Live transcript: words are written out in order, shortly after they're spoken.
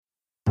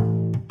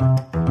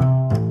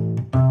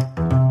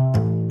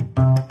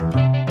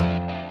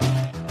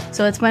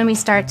So it's when we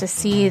start to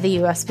see the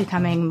U.S.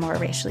 becoming more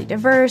racially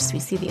diverse, we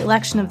see the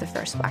election of the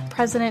first black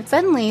president.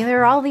 Suddenly,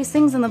 there are all these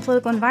things in the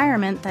political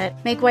environment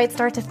that make whites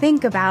start to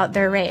think about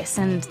their race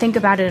and think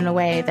about it in a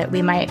way that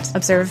we might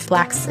observe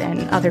blacks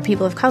and other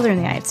people of color in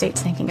the United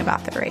States thinking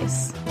about their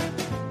race.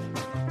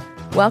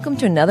 Welcome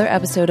to another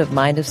episode of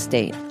Mind of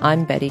State.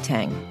 I'm Betty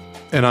Tang.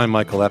 And I'm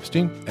Michael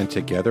Epstein, and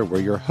together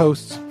we're your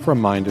hosts from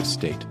Mind of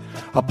State,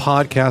 a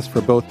podcast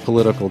for both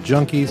political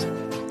junkies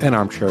and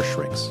armchair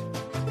shrinks.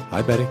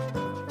 Hi, Betty.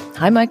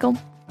 Hi, Michael.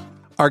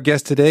 Our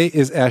guest today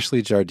is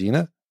Ashley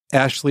Jardina.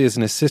 Ashley is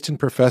an assistant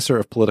professor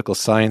of political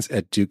science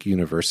at Duke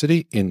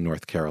University in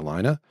North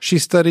Carolina. She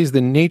studies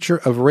the nature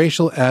of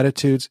racial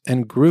attitudes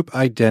and group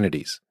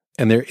identities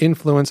and their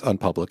influence on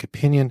public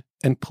opinion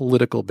and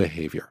political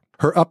behavior.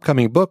 Her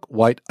upcoming book,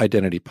 White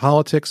Identity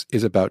Politics,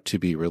 is about to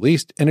be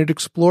released, and it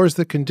explores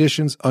the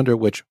conditions under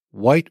which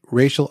white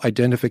racial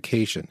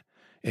identification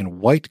and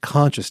white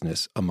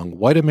consciousness among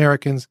white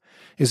Americans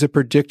is a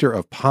predictor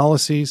of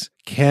policies,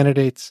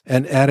 candidates,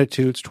 and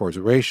attitudes towards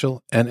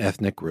racial and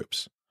ethnic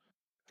groups.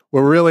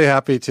 We're really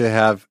happy to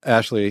have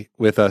Ashley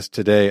with us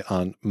today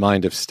on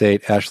Mind of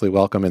State. Ashley,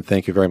 welcome, and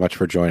thank you very much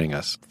for joining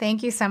us.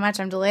 Thank you so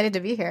much. I'm delighted to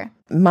be here.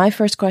 My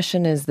first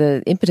question is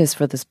the impetus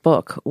for this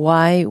book.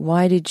 Why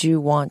did you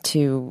want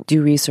to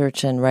do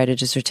research and write a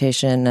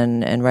dissertation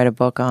and write a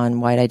book on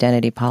white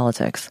identity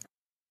politics?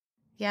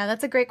 Yeah,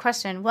 that's a great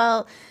question.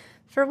 Well,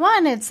 for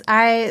one,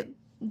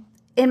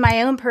 in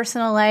my own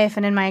personal life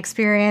and in my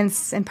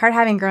experience, in part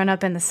having grown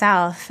up in the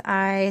South,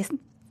 I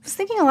was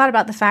thinking a lot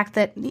about the fact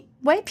that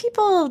white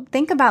people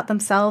think about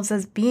themselves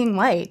as being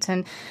white.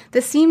 And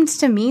this seemed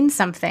to mean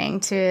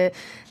something to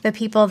the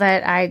people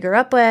that I grew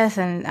up with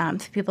and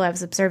to people I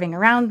was observing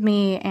around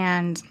me.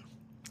 And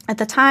at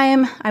the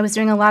time, I was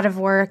doing a lot of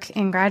work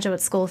in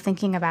graduate school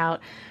thinking about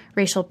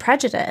racial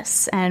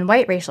prejudice and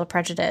white racial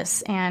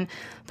prejudice. And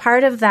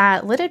part of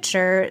that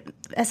literature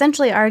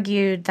essentially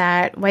argued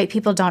that white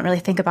people don't really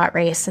think about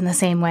race in the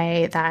same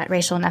way that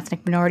racial and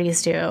ethnic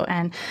minorities do.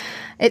 And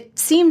it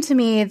seemed to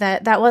me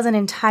that that wasn't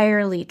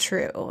entirely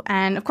true.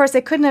 And of course,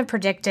 I couldn't have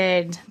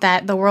predicted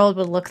that the world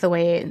would look the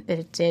way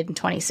it did in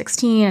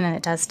 2016 and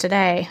it does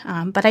today.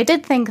 But I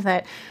did think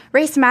that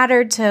race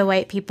mattered to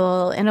white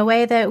people in a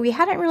way that we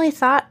hadn't really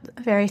thought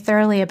very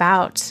thoroughly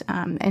about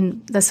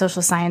in the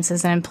social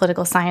sciences and in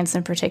political science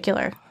in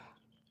particular.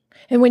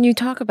 And when you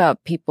talk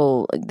about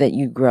people that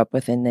you grew up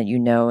with and that you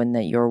know and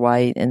that you're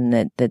white and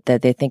that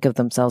they think of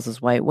themselves as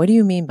white, what do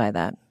you mean by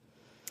that?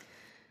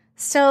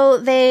 So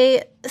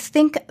they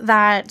think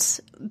that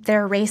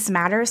their race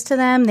matters to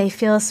them. They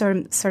feel a sort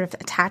of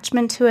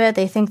attachment to it.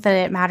 They think that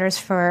it matters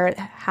for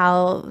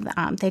how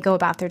they go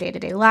about their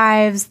day-to-day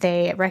lives.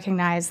 They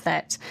recognize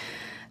that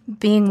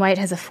being white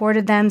has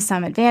afforded them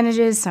some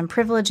advantages, some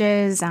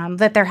privileges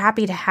that they're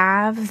happy to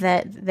have,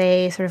 that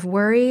they sort of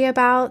worry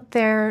about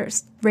their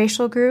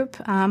racial group,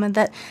 and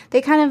that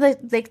they kind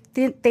of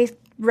they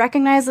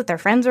recognize that their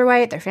friends are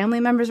white, their family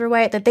members are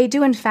white, that they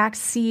do in fact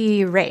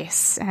see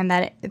race, and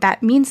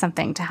that means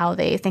something to how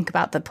they think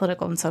about the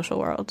political and social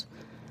world.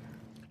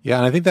 Yeah,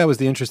 and I think that was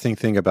the interesting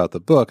thing about the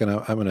book, and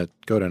I'm going to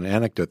go to an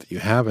anecdote that you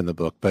have in the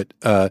book, but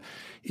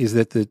is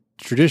that the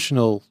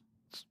traditional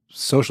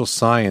social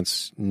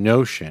science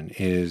notion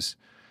is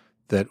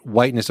that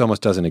whiteness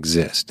almost doesn't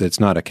exist.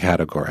 It's not a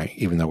category,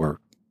 even though we're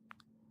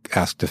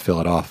asked to fill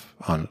it off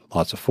on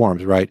lots of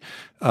forms, right?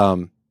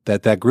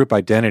 That group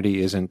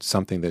identity isn't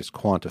something that's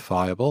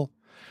quantifiable.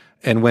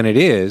 And when it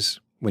is,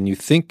 when you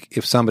think,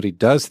 if somebody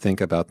does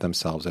think about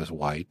themselves as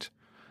white,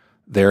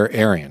 they're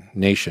Aryan,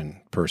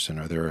 nation person,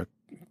 or they're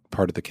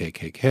part of the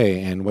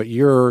KKK. And what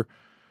your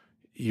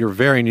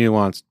very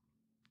nuanced,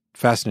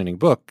 fascinating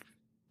book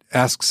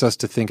asks us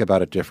to think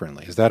about it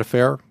differently. Is that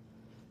fair?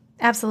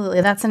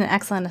 Absolutely. That's an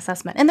excellent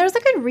assessment. And there's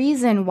a good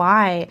reason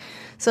why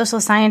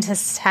social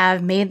scientists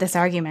have made this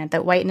argument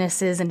that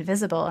whiteness is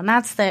invisible. And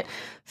that's that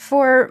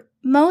for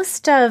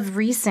most of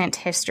recent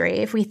history,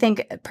 if we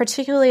think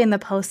particularly in the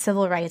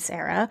post-civil rights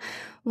era,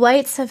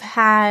 whites have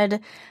had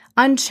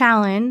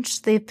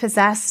unchallenged, they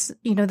possess,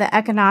 the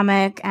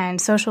economic and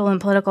social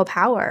and political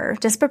power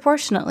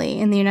disproportionately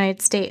in the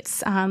United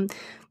States.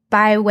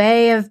 By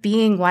way of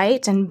being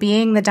white and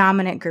being the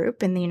dominant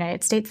group in the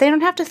United States, they don't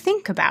have to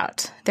think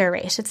about their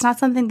race. It's not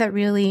something that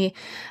really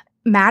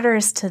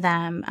matters to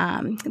them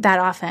that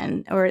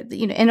often, or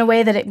in a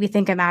way that we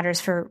think it matters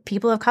for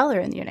people of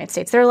color in the United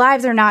States. Their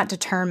lives are not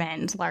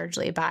determined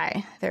largely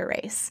by their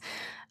race.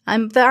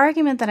 The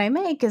argument that I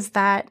make is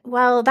that,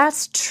 well,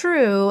 that's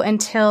true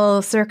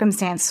until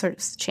circumstances sort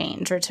of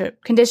change or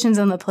conditions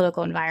in the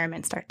political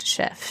environment start to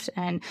shift.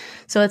 And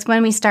so it's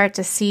when we start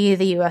to see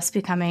the U.S.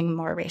 becoming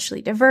more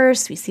racially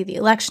diverse, we see the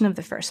election of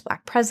the first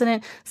black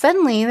president,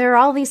 suddenly there are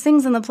all these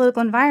things in the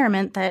political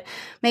environment that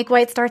make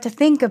whites start to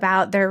think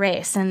about their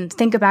race and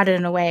think about it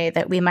in a way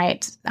that we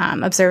might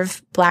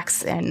observe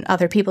blacks and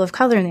other people of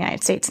color in the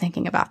United States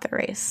thinking about their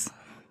race.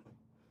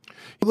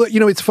 Well,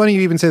 it's funny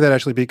you even say that,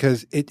 actually,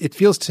 because it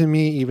feels to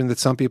me even that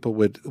some people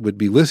would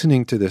be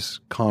listening to this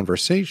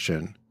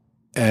conversation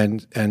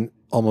and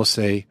almost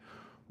say,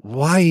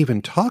 why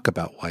even talk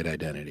about white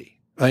identity?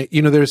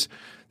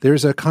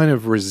 There's a kind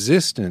of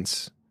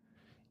resistance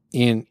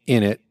in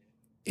it,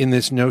 in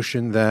this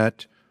notion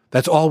that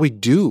that's all we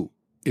do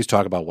is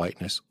talk about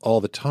whiteness all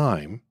the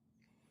time.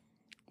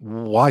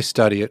 Why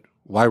study it?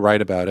 Why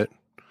write about it?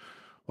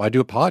 Why do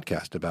a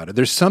podcast about it?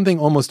 There's something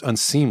almost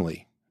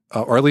unseemly,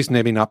 or at least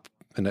maybe not,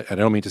 and I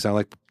don't mean to sound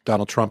like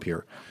Donald Trump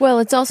here. Well,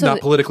 it's also not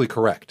politically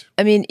correct.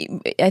 I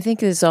mean, I think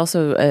there's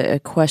also a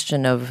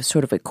question of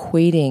sort of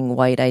equating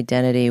white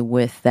identity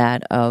with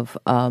that of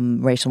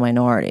racial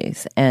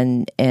minorities,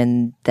 and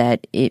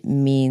that it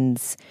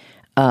means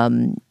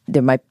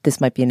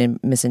this might be a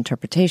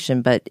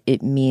misinterpretation, but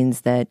it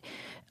means that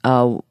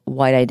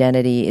white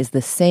identity is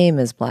the same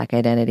as black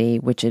identity,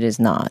 which it is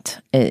not.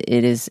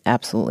 It is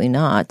absolutely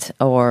not,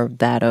 or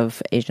that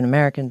of Asian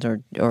Americans or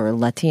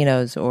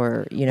Latinos,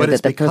 or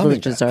that the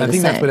privileges are the same. I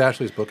think that's what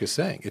Ashley's book is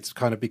saying. It's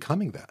kind of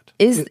becoming that.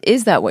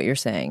 Is that what you're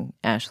saying,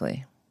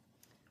 Ashley?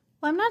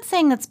 Well, I'm not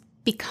saying it's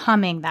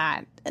becoming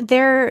that.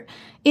 There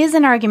is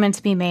an argument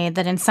to be made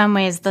that in some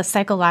ways the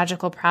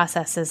psychological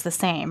process is the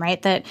same,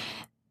 right? That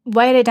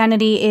white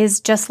identity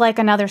is just like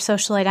another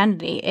social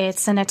identity.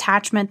 It's an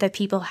attachment that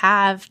people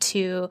have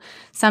to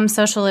some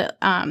social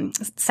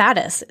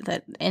status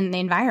that in the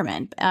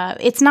environment.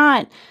 It's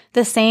not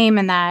the same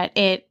in that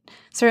it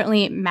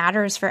certainly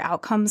matters for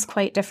outcomes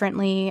quite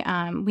differently.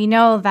 We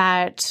know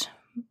that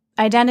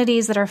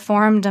identities that are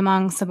formed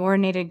among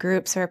subordinated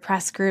groups or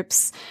oppressed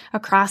groups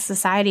across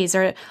societies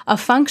are a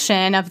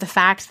function of the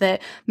fact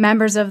that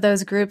members of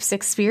those groups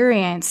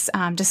experience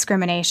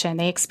discrimination,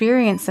 they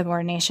experience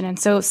subordination. And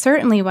so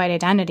certainly white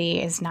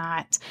identity is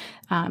not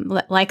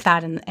like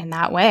that in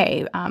that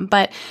way.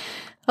 But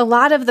a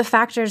lot of the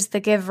factors that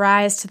give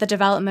rise to the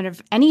development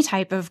of any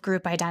type of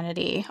group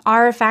identity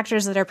are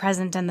factors that are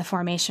present in the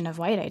formation of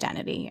white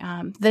identity.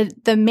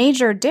 The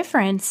major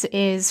difference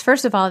is,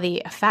 first of all,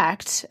 the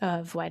effect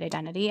of white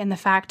identity and the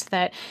fact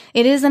that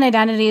it is an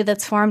identity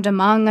that's formed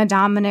among a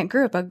dominant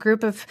group, a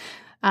group of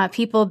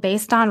people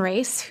based on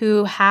race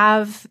who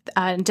have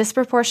a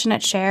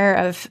disproportionate share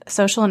of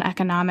social and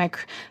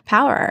economic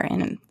power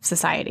in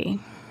society.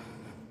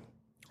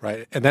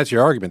 Right. And that's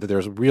your argument, that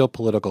there's real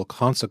political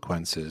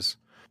consequences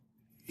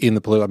in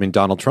the I mean,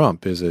 Donald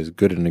Trump is as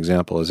good an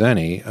example as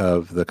any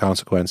of the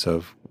consequence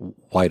of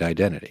white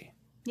identity.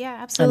 Yeah,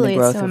 absolutely.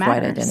 And the growth of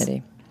white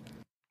identity.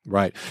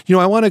 Right.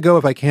 I want to go,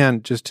 if I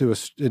can, just to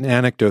an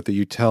anecdote that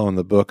you tell in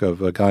the book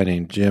of a guy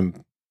named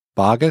Jim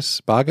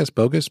Bogus,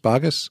 basically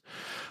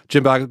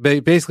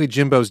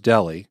Jimbo's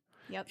Deli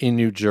in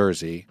New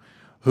Jersey,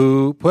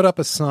 who put up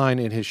a sign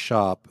in his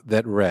shop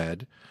that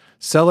read,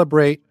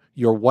 "Celebrate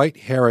your white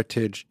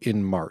heritage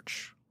in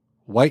March,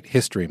 White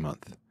History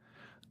Month."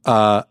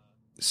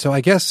 So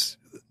I guess,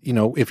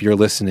 if you're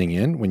listening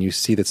in, when you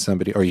see that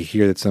somebody, or you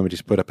hear that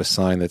somebody's put up a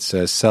sign that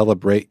says,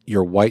 "Celebrate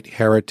your white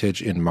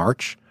heritage in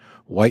March,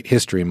 White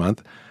History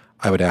Month,"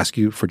 I would ask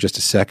you for just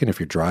a second, if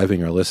you're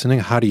driving or listening,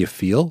 how do you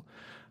feel?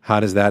 How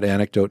does that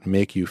anecdote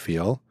make you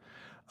feel?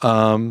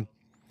 And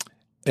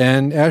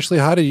Ashley,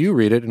 how do you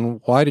read it, and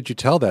why did you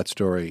tell that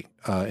story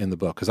in the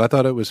book? Because I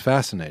thought it was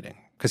fascinating.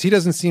 Because he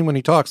doesn't seem, when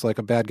he talks, like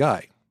a bad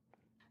guy.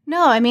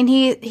 No, I mean,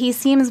 he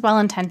seems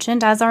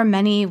well-intentioned, as are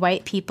many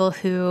white people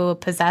who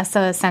possess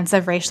a sense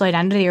of racial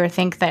identity or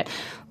think that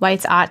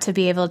whites ought to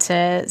be able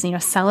to,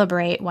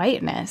 celebrate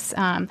whiteness.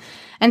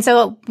 And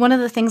so one of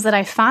the things that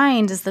I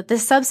find is that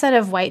this subset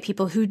of white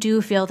people who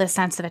do feel this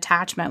sense of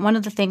attachment, one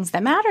of the things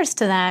that matters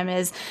to them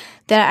is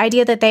the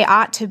idea that they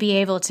ought to be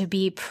able to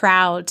be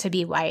proud to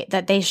be white,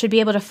 that they should be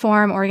able to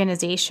form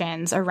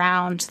organizations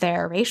around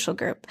their racial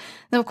group.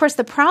 Now, of course,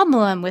 the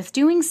problem with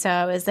doing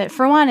so is that,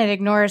 for one, it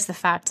ignores the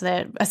fact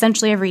that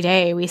essentially every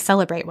day we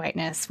celebrate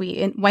whiteness.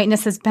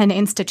 Whiteness has been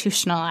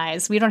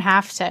institutionalized. We don't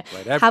have to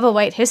have a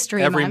White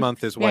History Month. Every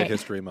month is White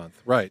History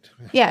Month, right?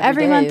 Yeah,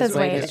 every month is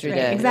White History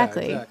Day.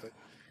 Exactly. Yeah, exactly.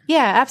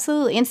 Yeah,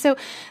 absolutely. And so,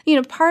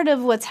 part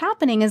of what's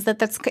happening is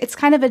that it's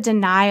kind of a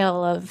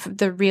denial of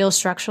the real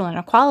structural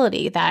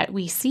inequality that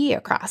we see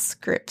across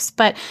groups.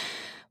 But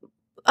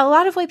a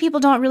lot of white people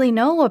don't really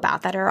know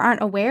about that or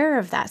aren't aware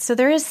of that. So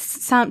there is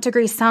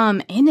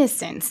some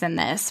innocence in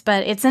this,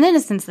 but it's an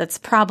innocence that's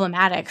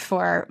problematic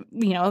for,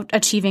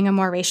 achieving a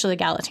more racially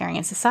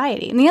egalitarian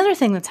society. And the other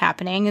thing that's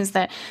happening is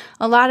that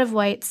a lot of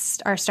whites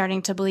are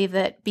starting to believe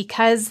that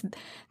because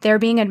they're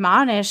being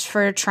admonished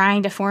for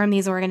trying to form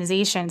these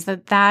organizations,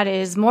 that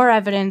is more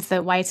evidence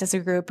that whites as a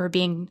group are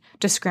being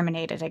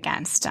discriminated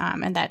against,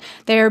 and that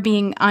they're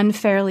being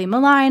unfairly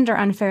maligned or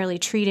unfairly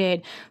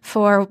treated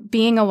for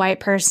being a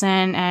white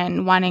person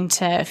and wanting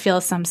to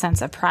feel some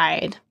sense of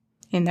pride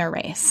in their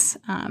race.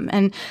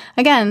 And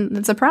again,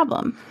 that's a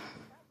problem.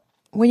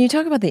 When you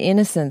talk about the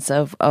innocence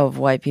of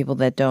white people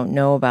that don't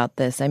know about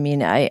this, I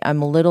mean,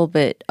 I'm a little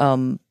bit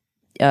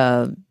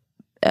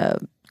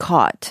caught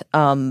caught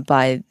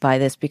by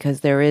this because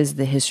there is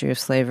the history of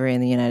slavery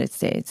in the United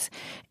States,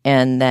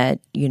 and that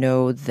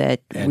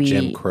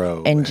Jim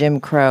Crow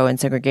and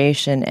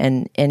segregation,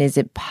 and is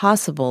it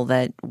possible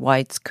that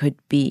whites could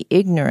be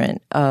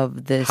ignorant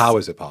of this? How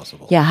is it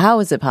possible? Yeah,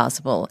 how is it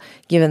possible,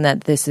 given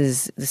that this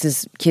is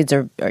kids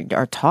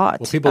are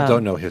taught? Well, people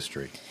don't know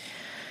history.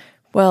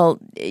 Well,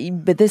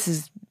 but this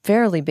is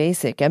fairly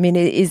basic. I mean,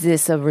 is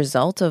this a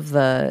result of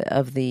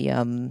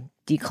the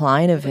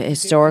decline of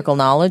historical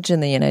knowledge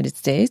in the United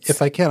States?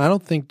 If I can, I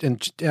don't think,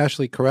 and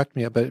Ashley, correct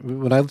me, but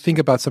when I think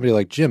about somebody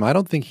like Jim, I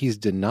don't think he's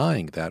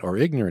denying that or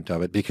ignorant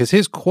of it, because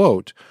his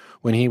quote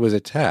when he was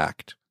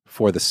attacked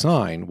for the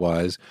sign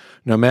was,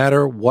 "No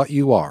matter what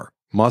you are,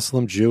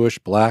 Muslim, Jewish,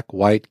 black,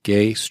 white,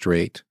 gay,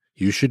 straight,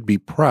 you should be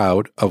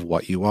proud of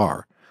what you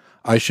are.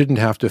 I shouldn't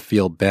have to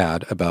feel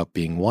bad about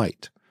being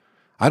white."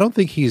 I don't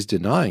think he's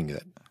denying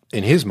it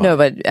in his mind. No,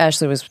 but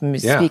Ashley was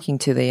speaking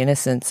to the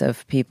innocence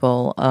of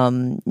people.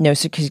 No,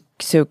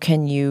 so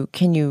can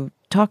you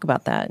talk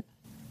about that?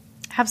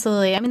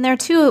 Absolutely. I mean, there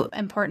are two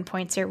important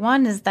points here.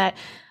 One is that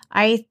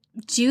I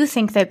do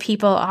think that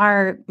people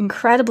are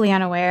incredibly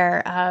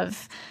unaware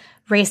of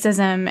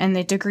racism and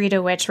the degree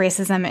to which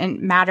racism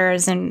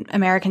matters in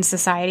American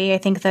society. I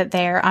think that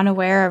they're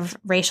unaware of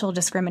racial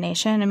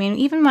discrimination. I mean,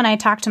 even when I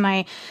talk to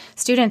my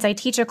students, I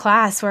teach a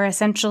class where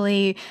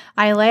essentially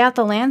I lay out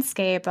the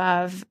landscape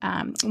of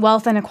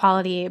wealth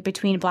inequality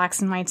between blacks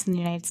and whites in the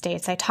United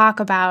States. I talk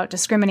about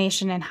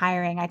discrimination in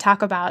hiring. I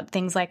talk about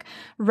things like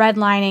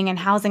redlining and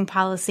housing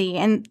policy.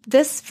 And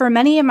this, for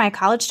many of my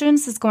college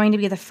students, is going to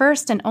be the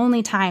first and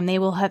only time they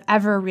will have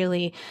ever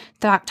really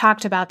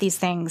talked about these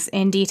things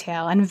in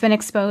detail and have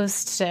been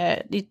exposed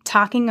to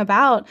talking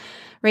about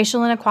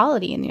racial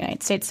inequality in the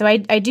United States. So I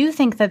do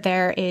think that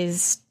there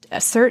is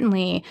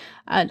certainly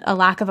a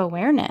lack of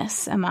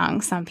awareness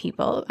among some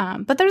people.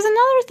 But there's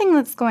another thing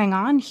that's going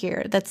on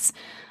here that's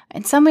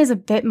in some ways a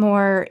bit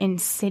more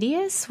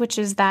insidious, which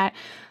is that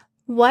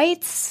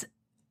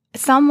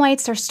some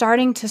whites are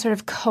starting to sort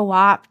of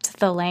co-opt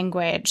the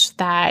language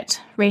that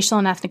racial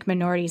and ethnic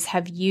minorities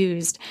have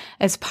used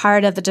as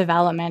part of the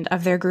development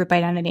of their group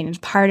identity and as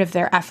part of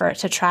their effort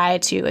to try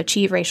to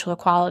achieve racial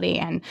equality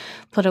and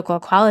political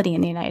equality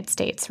in the United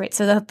States, right?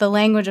 So the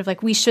language of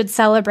like, we should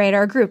celebrate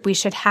our group, we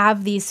should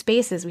have these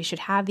spaces, we should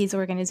have these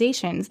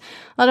organizations.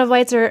 A lot of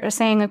whites are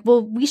saying like,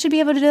 well, we should be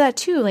able to do that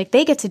too. Like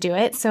they get to do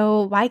it,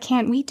 so why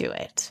can't we do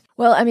it?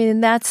 Well, I mean,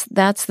 that's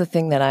the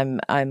thing that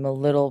I'm a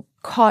little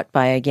caught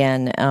by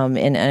again,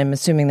 and I'm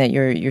assuming that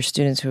your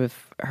students who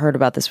have heard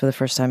about this for the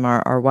first time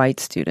are white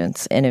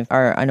students and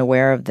are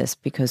unaware of this,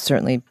 because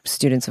certainly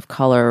students of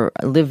color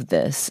live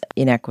this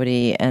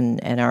inequity and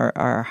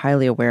are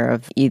highly aware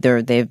of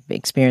either they've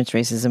experienced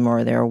racism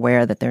or they're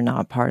aware that they're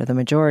not part of the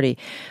majority.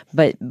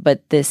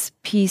 But this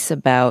piece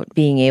about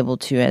being able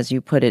to, as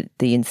you put it,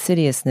 the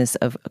insidiousness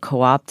of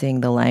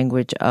co-opting the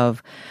language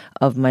of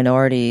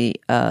minority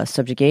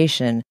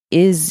subjugation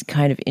is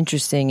kind of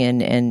interesting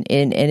and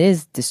it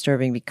is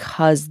disturbing,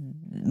 because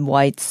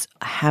whites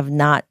have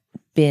not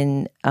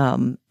been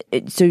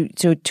so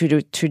to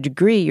a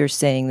degree you're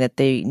saying that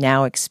they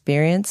now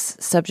experience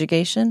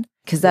subjugation,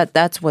 because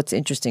that's what's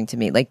interesting to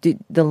me. Like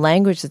the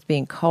language that's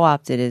being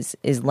co-opted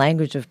is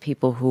language of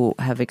people who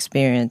have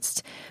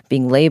experienced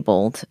being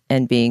labeled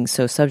and being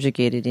so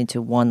subjugated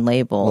into one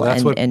label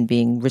and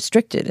being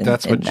restricted.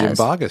 That's what Jim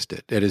Boggess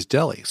did at his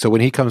deli. So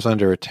when he comes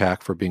under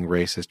attack for being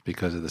racist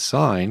because of the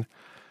sign,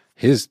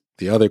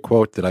 the other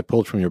quote that I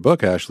pulled from your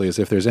book, Ashley, is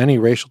if there's any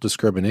racial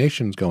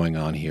discrimination going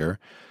on here,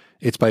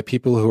 it's by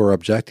people who are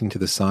objecting to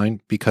the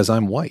sign because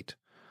I'm white.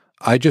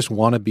 I just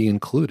want to be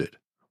included.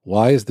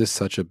 Why is this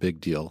such a big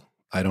deal?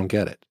 I don't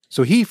get it.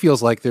 So he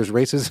feels like there's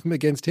racism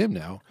against him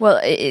now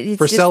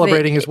for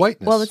celebrating his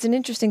whiteness. Well, it's an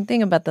interesting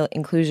thing about the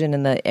inclusion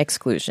and the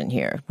exclusion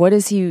here. What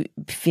is he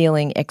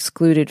feeling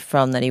excluded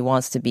from that he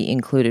wants to be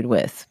included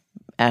with,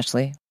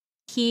 Ashley?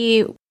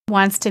 He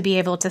wants to be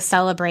able to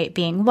celebrate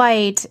being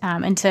white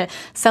and to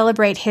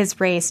celebrate his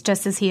race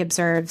just as he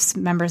observes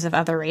members of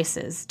other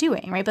races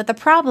doing, right? But the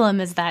problem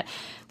is that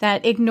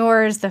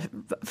ignores the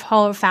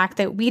whole fact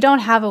that we don't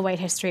have a White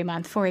History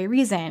Month for a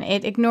reason.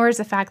 It ignores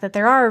the fact that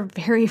there are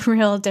very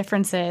real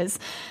differences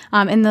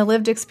in the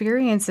lived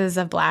experiences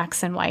of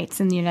blacks and whites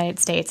in the United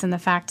States, and the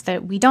fact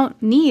that we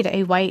don't need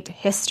a White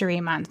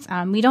History Month.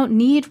 We don't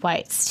need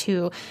whites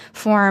to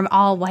form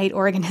all white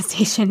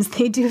organizations.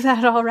 They do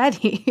that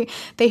already.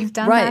 They've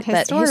done that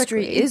historically. That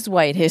history is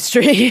white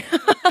history.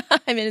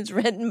 I mean, it's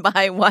written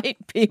by white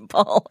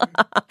people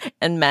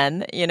and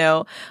men, you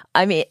know.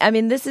 I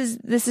mean, this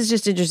is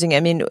just interesting. I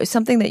mean,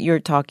 something that you're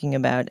talking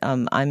about,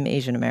 I'm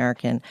Asian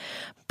American,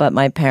 but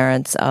my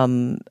parents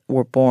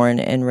were born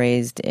and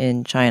raised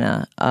in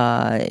China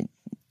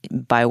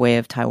by way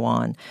of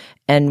Taiwan.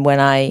 And when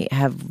I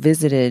have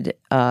visited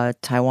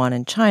Taiwan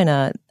and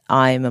China,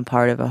 I'm a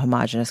part of a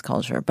homogenous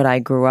culture, but I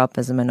grew up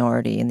as a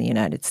minority in the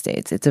United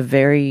States. It's a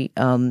very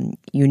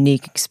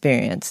unique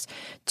experience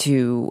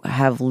to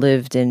have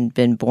lived and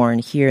been born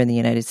here in the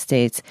United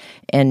States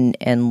and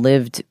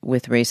lived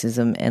with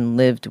racism and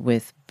lived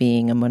with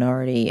being a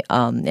minority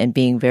and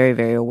being very,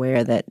 very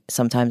aware that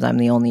sometimes I'm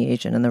the only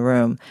Asian in the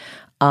room.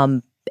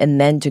 And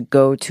then to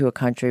go to a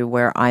country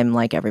where I'm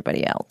like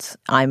everybody else.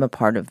 I'm a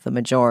part of the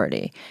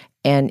majority.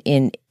 And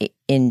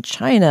in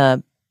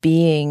China,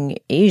 being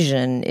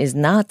Asian is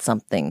not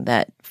something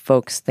that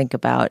folks think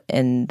about.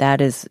 And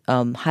that is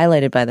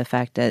highlighted by the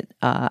fact that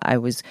I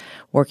was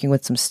working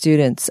with some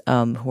students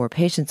who were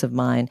patients of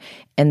mine,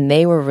 and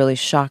they were really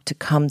shocked to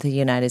come to the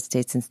United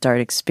States and start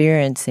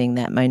experiencing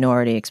that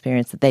minority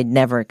experience that they'd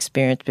never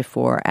experienced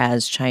before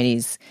as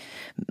Chinese,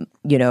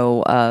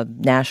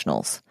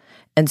 nationals.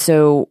 And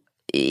so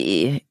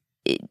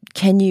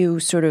can you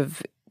sort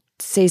of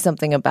say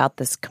something about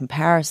this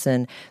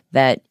comparison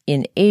that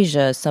in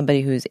Asia,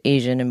 somebody who's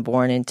Asian and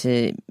born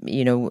into,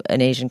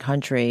 an Asian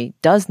country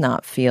does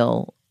not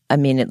feel, at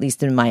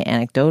least in my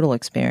anecdotal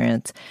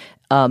experience,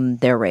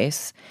 their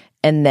race,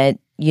 and that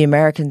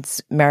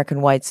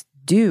American whites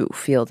do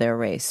feel their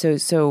race.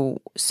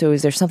 So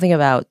is there something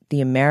about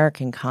the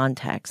American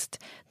context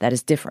that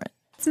is different?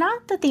 It's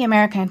not that the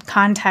American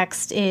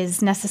context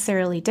is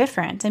necessarily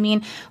different.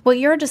 What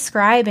you're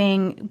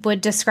describing would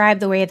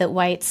describe the way that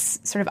whites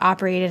sort of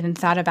operated and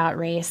thought about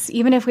race,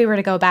 even if we were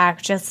to go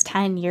back just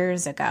 10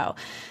 years ago.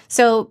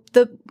 So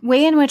the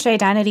way in which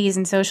identities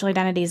and social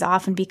identities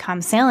often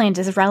become salient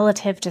is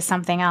relative to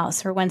something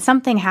else, or when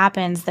something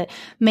happens that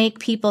make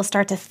people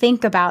start to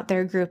think about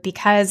their group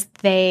because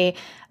they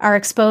are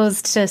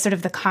exposed to sort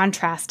of the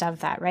contrast of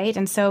that, right?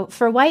 And so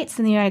for whites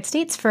in the United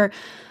States, for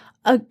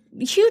a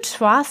huge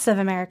swaths of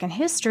American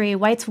history,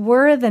 whites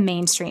were the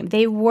mainstream.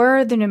 They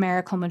were the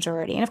numerical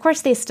majority. And of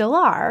course, they still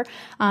are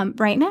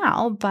right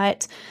now.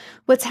 But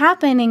what's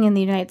happening in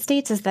the United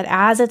States is that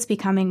as it's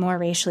becoming more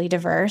racially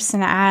diverse,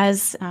 and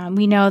as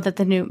we know that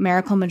the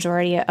numerical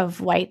majority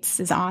of whites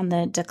is on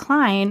the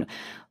decline,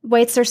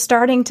 whites are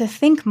starting to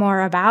think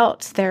more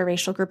about their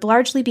racial group,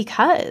 largely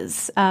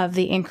because of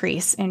the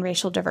increase in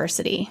racial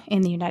diversity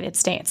in the United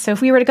States. So if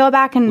we were to go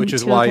back and which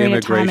is why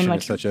immigration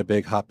is such a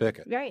big hot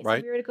ticket, right? So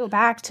if we were to go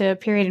back to a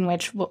period in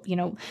which,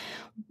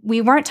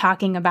 we weren't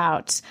talking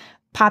about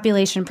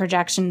population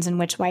projections in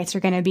which whites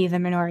are going to be the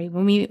minority.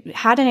 When we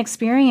hadn't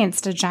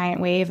experienced a giant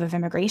wave of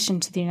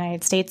immigration to the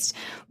United States,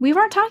 we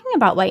weren't talking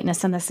about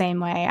whiteness in the same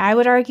way. I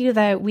would argue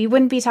that we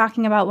wouldn't be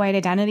talking about white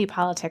identity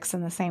politics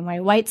in the same way.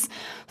 Whites,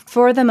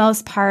 for the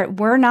most part,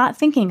 were not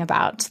thinking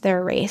about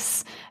their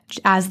race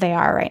as they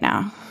are right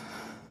now.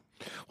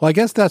 Well, I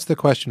guess that's the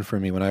question for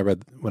me when I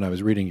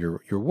was reading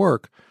your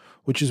work,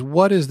 which is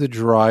what is the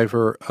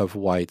driver of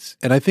whites?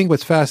 And I think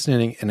what's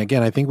fascinating, and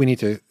again, I think we need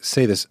to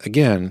say this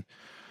again,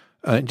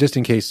 just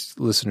in case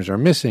listeners are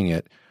missing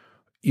it,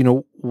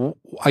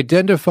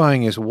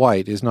 identifying as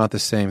white is not the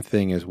same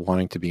thing as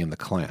wanting to be in the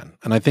Klan.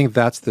 And I think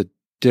that's the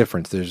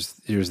difference. There's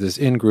this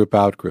in-group,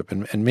 out-group.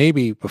 And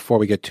maybe before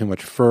we get too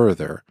much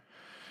further,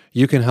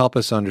 you can help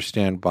us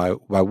understand by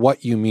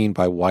what you mean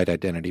by white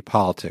identity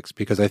politics,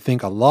 because I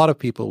think a lot of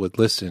people would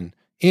listen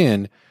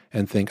in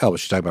and think, oh,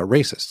 she's talking about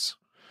racists.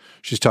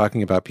 She's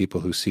talking about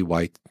people who see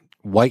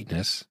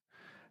whiteness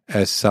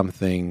as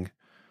something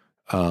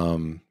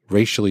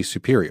racially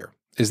superior.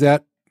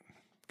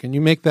 Can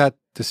you make that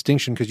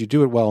distinction? Because you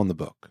do it well in the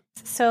book.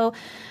 So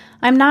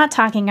I'm not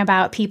talking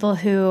about people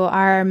who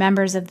are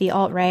members of the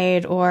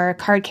alt-right or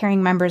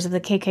card-carrying members of the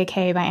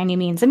KKK by any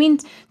means.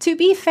 To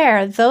be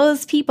fair,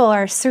 those people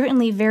are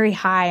certainly very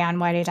high on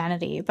white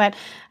identity. But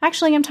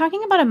actually, I'm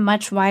talking about a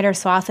much wider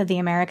swath of the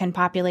American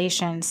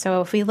population.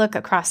 So if we look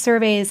across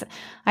surveys,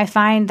 I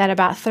find that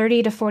about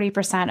 30 to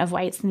 40% of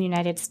whites in the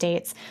United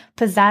States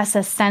possess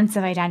a sense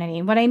of identity.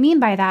 And what I mean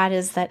by that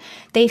is that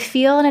they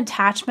feel an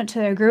attachment to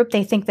their group.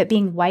 They think that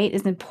being white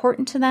is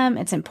important to them.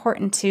 It's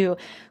important to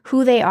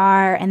who they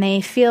are, and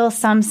they feel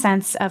some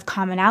sense of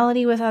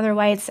commonality with other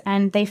whites,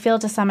 and they feel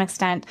to some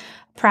extent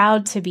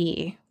proud to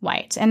be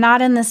white. And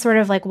not in this sort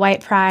of like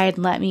white pride,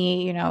 let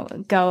me,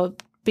 go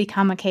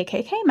become a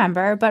KKK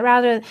member, but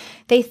rather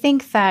they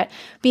think that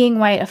being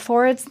white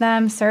affords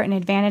them certain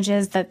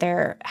advantages that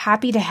they're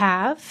happy to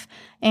have,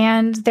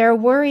 and they're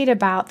worried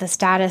about the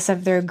status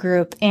of their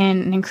group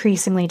in an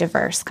increasingly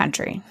diverse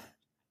country.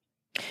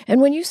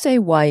 And when you say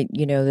white,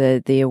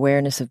 the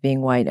awareness of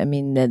being white,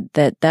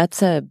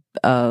 that's a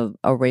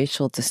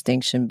racial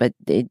distinction, but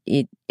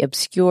it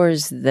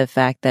obscures the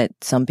fact that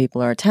some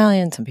people are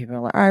Italian, some people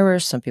are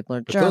Irish, some people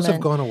are German. But those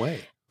have gone away.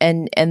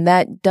 And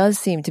that does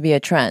seem to be a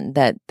trend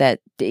that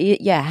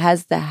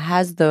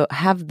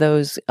have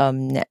those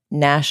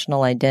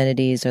national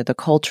identities or the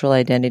cultural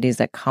identities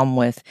that come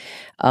with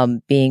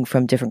being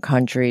from different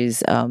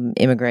countries, having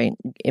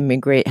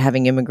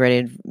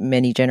immigrated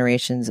many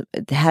generations.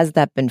 Has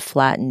that been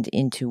flattened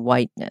into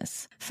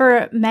whiteness?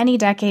 For many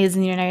decades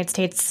in the United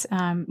States,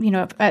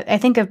 I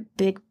think a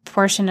big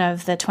portion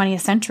of the 20th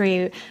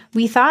century,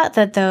 we thought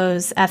that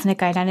those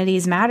ethnic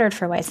identities mattered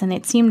for whites, and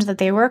it seemed that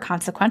they were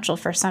consequential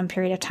for some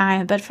period of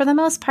time. But for the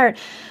most part,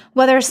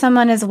 whether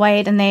someone is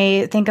white and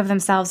they think of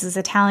themselves as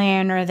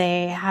Italian or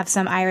they have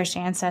some Irish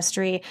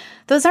ancestry,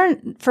 those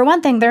aren't, for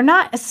one thing, they're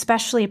not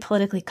especially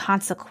politically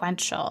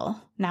consequential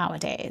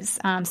nowadays.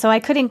 So I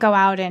couldn't go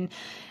out and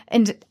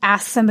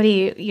ask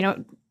somebody,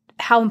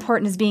 how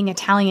important is being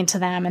Italian to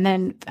them, and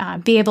then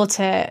be able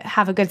to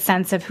have a good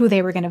sense of who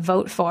they were going to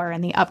vote for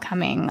in the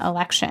upcoming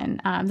election.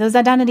 Those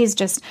identities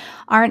just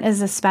aren't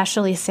as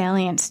especially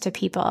salient to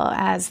people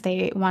as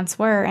they once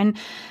were. And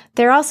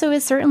there also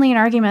is certainly an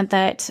argument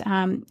that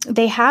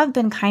they have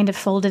been kind of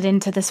folded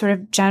into this sort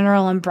of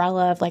general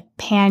umbrella of like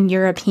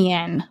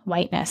pan-European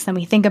whiteness. When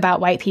we think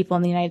about white people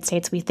in the United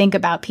States, we think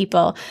about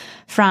people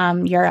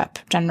from Europe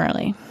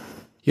generally.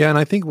 Yeah, and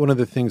I think one of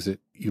the things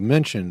that you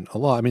mentioned a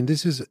lot, I mean,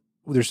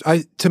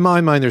 to my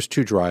mind, there's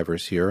two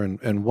drivers here,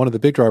 and one of the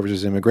big drivers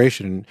is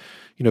immigration.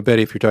 And,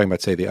 Betty, if you're talking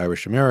about, say, the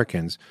Irish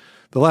Americans,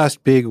 the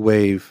last big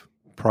wave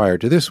prior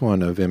to this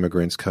one of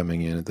immigrants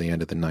coming in at the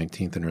end of the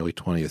 19th and early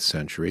 20th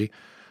century,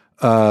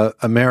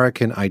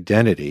 American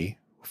identity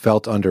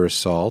felt under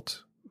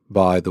assault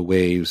by the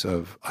waves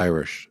of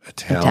Irish,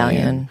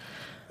 Italian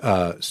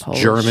Polish,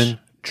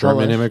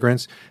 German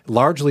immigrants.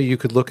 Largely, you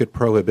could look at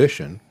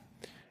prohibition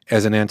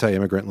as an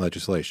anti-immigrant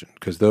legislation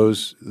because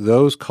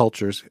those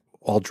cultures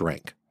all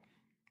drank,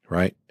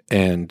 right?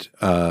 And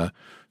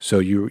so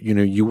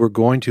you were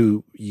going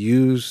to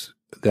use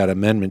that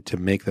amendment to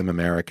make them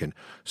American.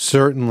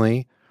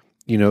 Certainly,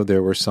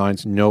 there were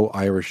signs no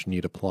Irish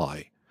need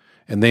apply,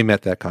 and they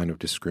met that kind of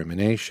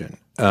discrimination.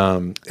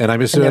 And I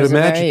just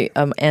imagine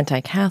a very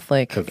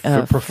anti-Catholic,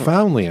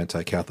 profoundly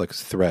anti-Catholic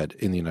thread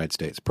in the United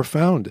States.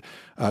 Profound.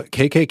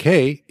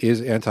 KKK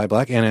is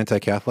anti-Black and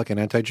anti-Catholic and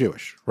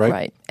anti-Jewish, right?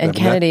 Right. And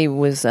Kennedy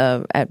was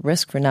at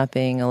risk for not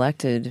being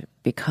elected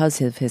because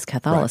of his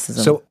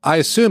Catholicism. Right. So I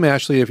assume,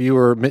 Ashley, if you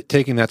were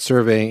taking that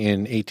survey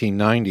in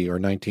 1890 or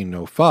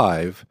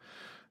 1905,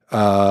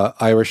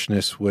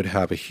 Irishness would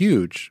have a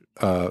huge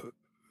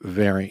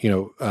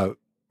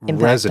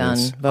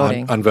resonance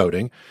on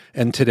voting,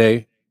 and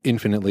today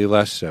infinitely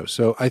less so.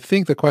 So I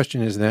think the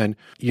question is then,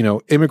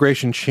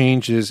 immigration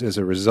changes as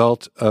a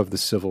result of the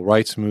civil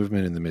rights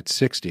movement in the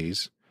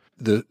mid-'60s.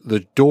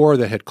 The door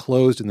that had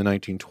closed in the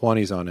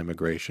 1920s on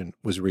immigration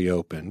was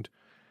reopened,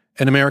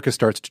 and America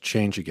starts to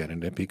change again,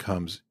 and it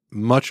becomes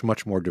much,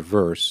 much more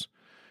diverse,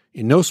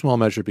 in no small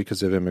measure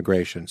because of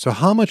immigration. So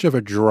how much of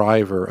a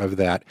driver of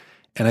that,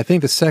 and I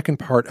think the second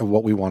part of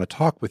what we want to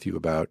talk with you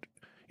about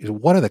is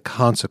what are the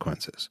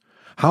consequences?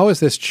 How has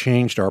this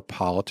changed our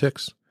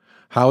politics?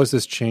 How has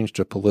this changed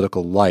our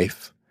political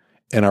life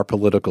and our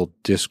political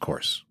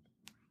discourse?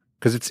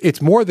 Because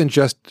it's more than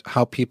just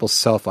how people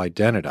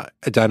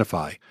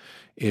self-identify.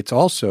 It's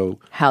also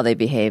how they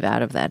behave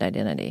out of that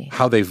identity,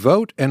 how they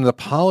vote, and the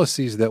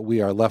policies that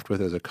we are left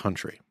with as a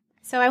country.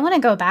 So I want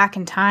to go back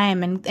in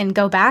time and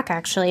go back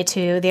actually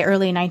to the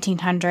early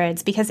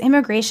 1900s because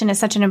immigration is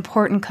such an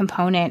important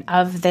component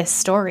of this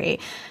story.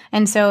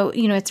 And so,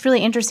 it's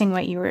really interesting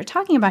what you were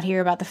talking about here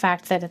about the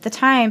fact that at the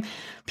time,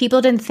 people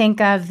didn't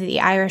think of the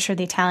Irish or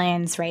the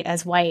Italians, right,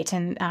 as white.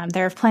 And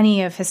there are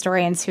plenty of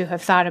historians who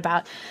have thought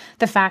about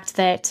the fact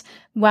that,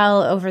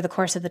 well, over the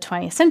course of the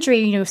 20th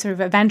century, sort of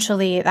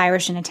eventually the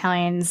Irish and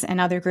Italians and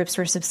other groups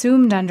were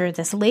subsumed under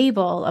this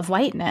label of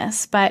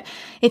whiteness. But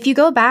if you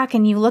go back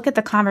and you look at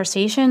the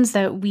conversations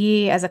that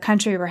we as a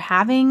country were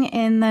having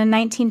in the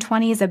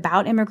 1920s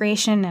about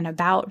immigration and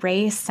about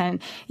race,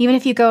 and even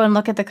if you go and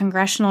look at the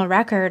congressional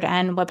record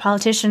and what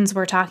politicians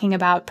were talking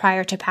about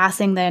prior to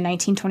passing the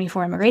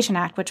 1924 Immigration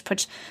Act, which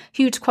put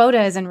huge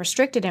quotas and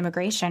restricted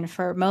immigration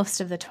for most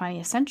of the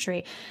 20th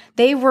century,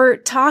 they were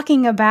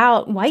talking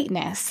about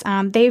whiteness.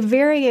 They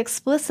very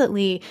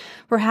explicitly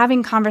were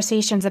having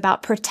conversations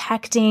about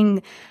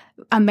protecting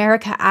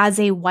America as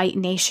a white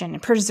nation,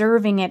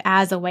 preserving it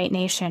as a white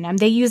nation.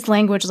 They used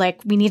language like,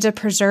 we need to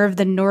preserve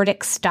the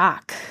Nordic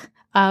stock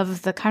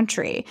of the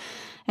country.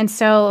 And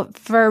so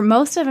for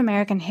most of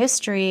American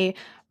history,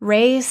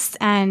 race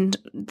and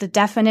the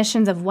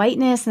definitions of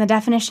whiteness and the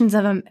definitions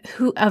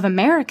of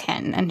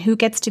American and who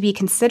gets to be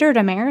considered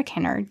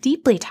American are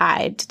deeply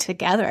tied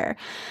together.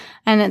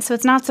 And so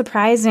it's not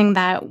surprising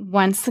that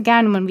once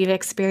again, when we've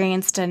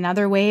experienced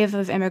another wave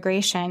of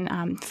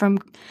immigration from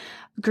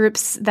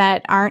groups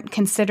that aren't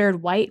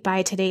considered white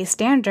by today's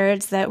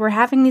standards, that we're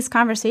having these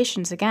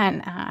conversations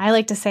again. I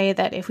like to say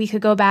that if we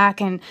could go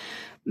back and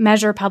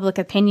measure public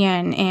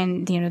opinion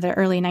in the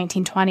early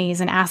 1920s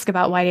and ask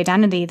about white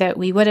identity, that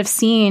we would have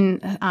seen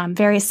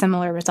very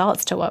similar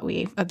results to what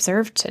we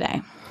observed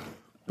today.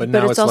 But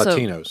now it's also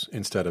Latinos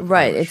instead of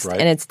Irish, right?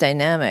 And it's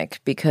dynamic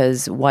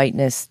because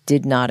whiteness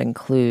did not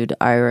include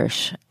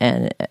Irish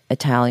and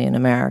Italian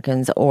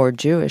Americans or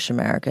Jewish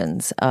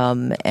Americans.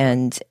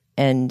 And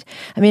I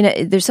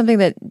mean, there's something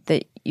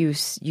that you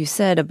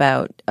said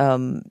about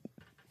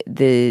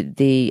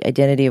the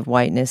identity of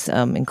whiteness,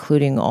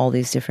 including all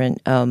these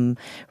different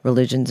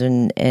religions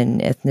and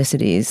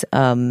ethnicities,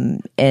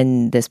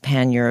 and this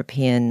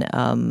pan-European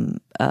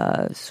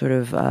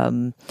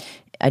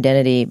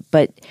identity.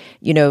 But,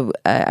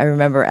 I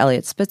remember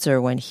Eliot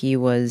Spitzer when he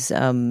was,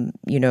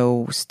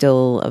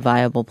 still a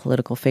viable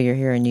political figure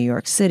here in New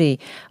York City.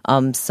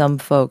 Some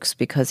folks,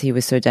 because he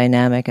was so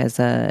dynamic as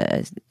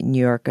a New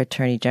York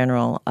Attorney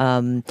General,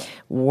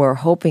 were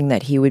hoping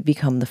that he would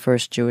become the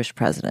first Jewish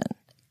president.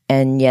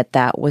 And yet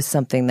that was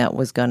something that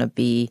was going to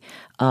be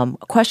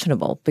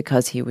questionable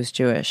because he was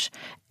Jewish.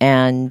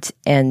 And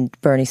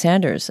Bernie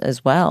Sanders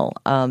as well,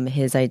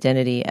 his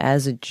identity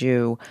as a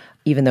Jew,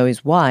 even though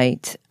he's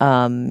white,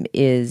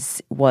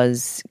 was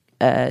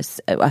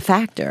a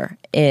factor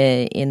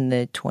in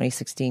the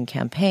 2016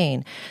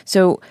 campaign.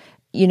 So,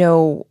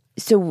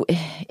 So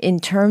in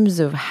terms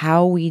of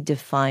how we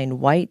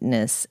define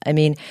whiteness, I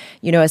mean,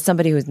 as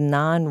somebody who's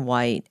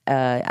non-white, I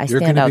stand out. You're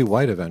going to be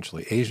white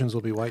eventually. Asians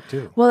will be white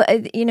too. Well,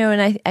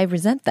 and I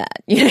resent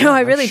that.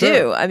 I really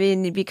do. I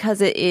mean,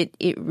 because it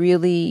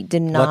really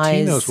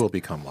denies. Latinos will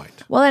become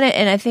white. Well,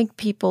 and I think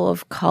people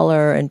of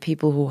color and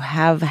people who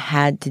have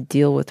had to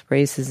deal with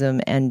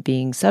racism and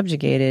being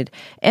subjugated,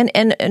 and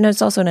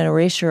it's also an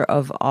erasure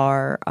of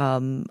our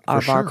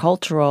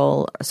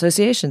cultural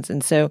associations,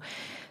 and so.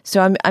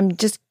 So I'm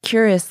just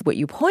curious, what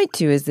you point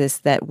to is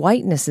that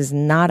whiteness is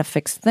not a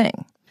fixed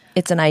thing.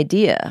 It's an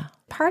idea.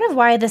 Part of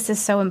why this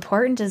is so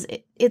important is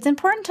it's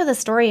important to the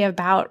story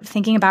about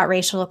thinking about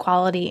racial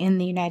equality in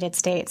the United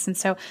States. And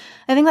so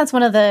I think that's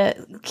one of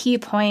the key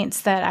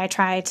points that I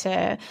try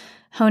to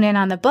hone in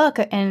on the book.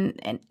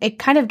 And it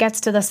kind of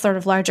gets to this sort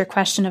of larger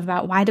question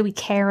about why do we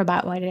care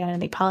about white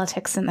identity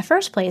politics in the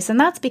first place? And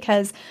that's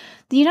because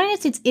the United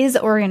States is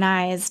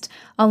organized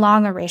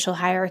along a racial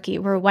hierarchy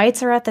where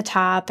whites are at the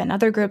top and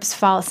other groups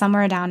fall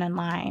somewhere down in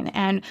line.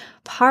 And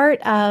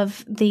part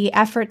of the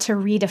effort to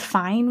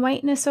redefine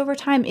whiteness over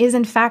time is,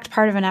 in fact,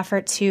 part of an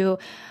effort to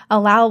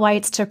allow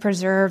whites to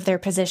preserve their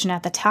position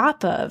at the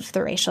top of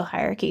the racial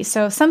hierarchy.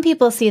 So some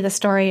people see the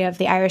story of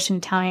the Irish and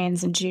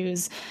Italians and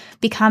Jews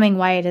becoming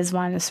white as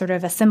one sort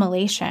of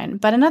assimilation.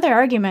 But another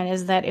argument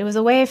is that it was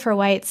a way for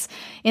whites,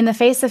 in the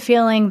face of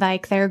feeling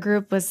like their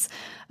group was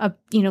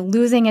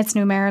losing its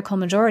numerical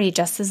majority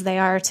just as they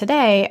are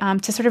today,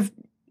 to sort of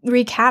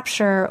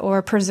recapture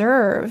or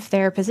preserve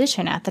their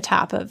position at the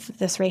top of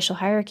this racial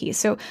hierarchy.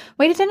 So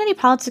white identity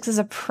politics is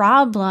a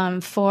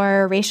problem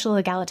for racial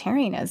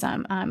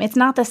egalitarianism. It's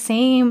not the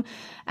same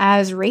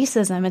as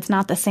racism. It's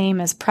not the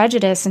same as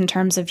prejudice in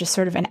terms of just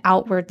sort of an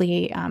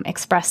outwardly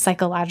expressed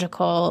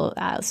psychological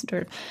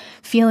sort of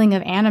feeling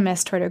of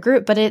animus toward a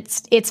group, but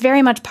it's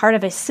very much part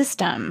of a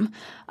system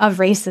of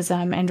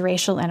racism and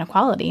racial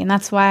inequality, and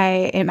that's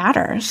why it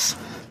matters.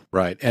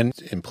 Right. And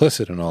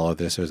implicit in all of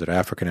this is that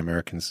African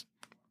Americans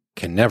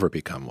can never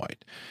become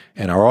white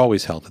and are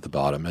always held at the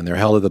bottom. And they're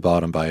held at the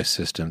bottom by a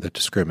system that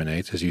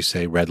discriminates, as you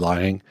say,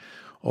 redlining,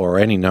 or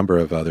any number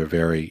of other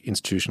very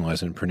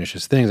institutionalized and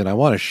pernicious things. And I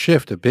want to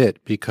shift a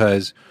bit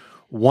because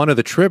one of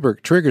the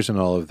triggers in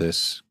all of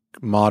this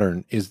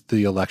modern is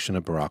the election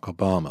of Barack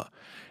Obama.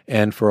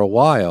 And for a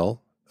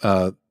while,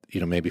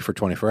 maybe for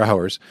 24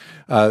 hours,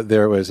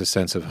 there was a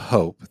sense of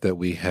hope that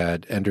we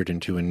had entered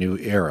into a new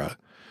era,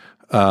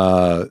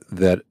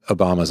 that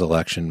Obama's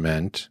election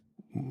meant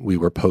we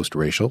were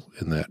post-racial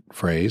in that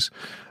phrase,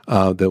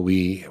 that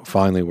we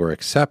finally were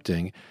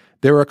accepting.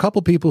 There were a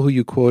couple people who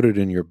you quoted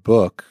in your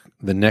book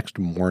the next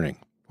morning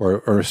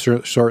or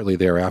shortly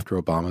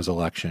thereafter Obama's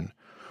election.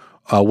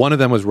 One of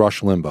them was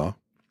Rush Limbaugh,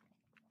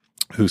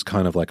 who's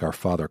kind of like our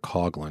Father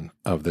Coughlin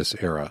of this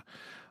era,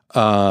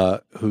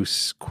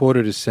 who's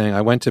quoted as saying,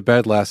 "I went to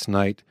bed last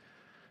night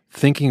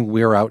thinking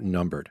we're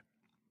outnumbered.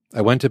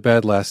 I went to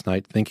bed last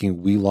night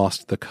thinking we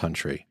lost the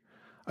country.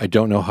 I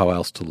don't know how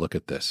else to look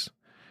at this."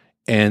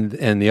 And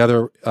the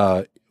other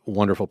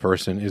wonderful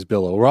person is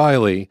Bill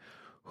O'Reilly,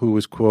 who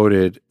was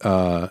quoted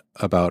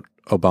about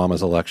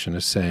Obama's election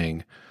as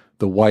saying,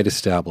 "The white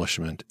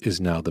establishment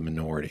is now the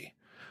minority."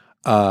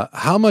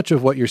 How much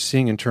of what you're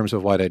seeing in terms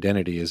of white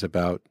identity is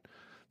about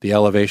the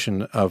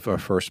elevation of our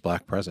first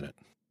black president?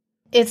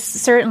 It's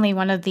certainly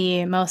one of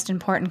the most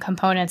important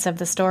components of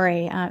the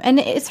story. And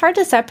it's hard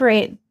to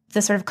separate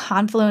the sort of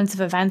confluence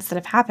of events that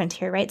have happened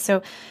here, right?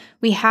 So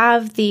we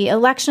have the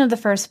election of the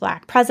first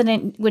black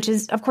president, which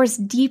is, of course,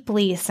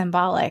 deeply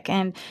symbolic.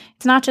 And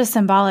it's not just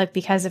symbolic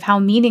because of how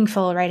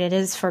meaningful, right, it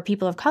is for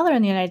people of color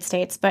in the United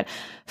States, but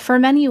for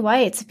many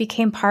whites, it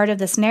became part of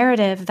this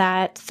narrative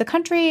that the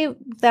country,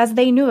 as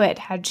they knew it,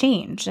 had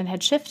changed and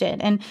had shifted.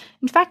 And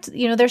in fact,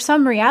 there's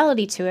some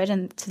reality to it,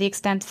 and to the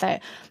extent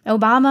that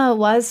Obama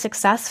was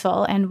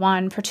successful and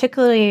won,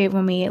 particularly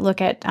when we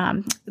look at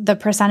the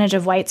percentage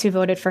of whites who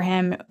voted for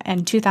him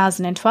in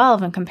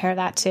 2012 and compare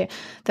that to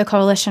the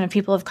coalition of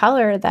people of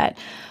color that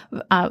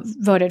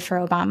voted for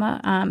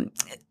Obama.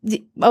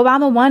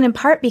 Obama won in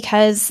part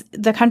because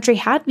the country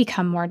had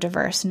become more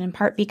diverse, and in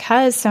part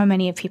because so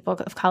many people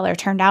of color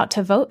turned out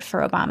to vote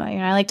for Obama.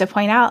 I like to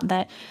point out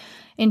that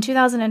in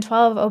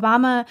 2012,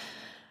 Obama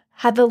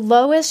had the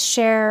lowest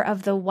share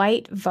of the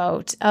white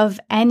vote of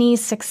any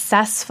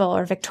successful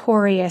or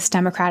victorious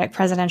Democratic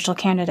presidential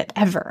candidate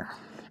ever.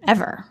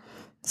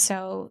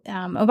 So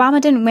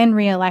Obama didn't win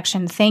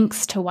re-election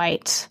thanks to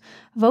white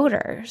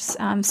voters.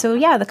 So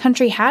yeah, the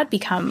country had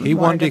become He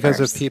more won because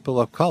diverse. of people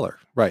of color.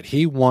 Right.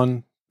 He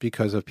won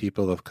because of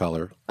people of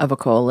color. Of a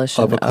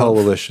coalition. Of a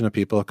coalition of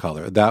people of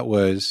color. That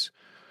was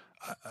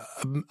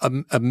a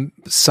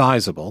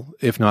sizable,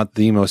 if not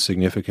the most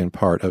significant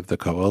part of the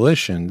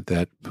coalition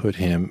that put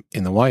him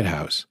in the White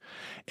House.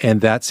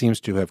 And that seems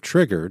to have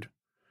triggered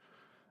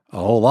a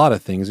whole lot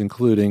of things,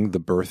 including the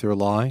birther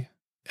lie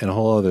and a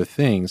whole other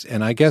things.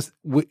 And I guess,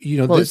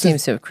 it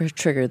seems to have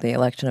triggered the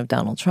election of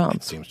Donald Trump.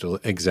 It seems to,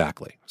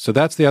 exactly. So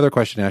that's the other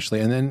question, Ashley.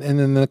 And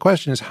then the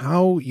question is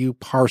how you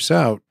parse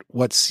out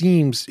what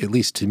seems, at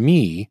least to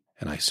me,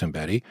 and I assume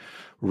Betty,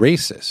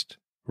 racist,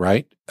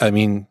 right? I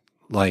mean,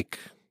 like,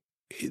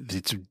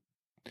 it's,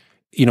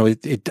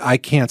 I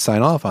can't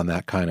sign off on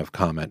that kind of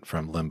comment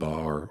from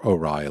Limbaugh or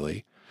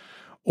O'Reilly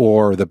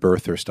or the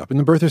birther stuff. And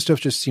the birther stuff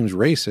just seems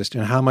racist.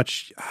 And how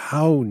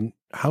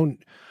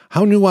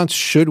nuanced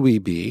should we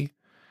be?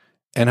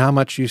 And how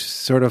much you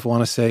sort of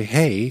want to say,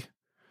 hey,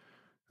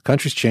 the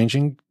country's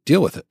changing,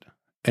 deal with it.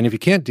 And if you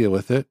can't deal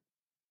with it,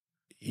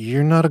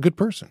 you're not a good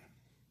person.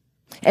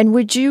 And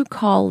would you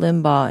call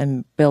Limbaugh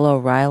and Bill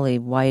O'Reilly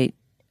white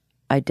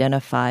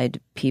identified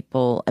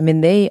people? I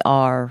mean, they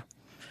are,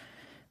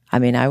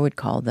 I would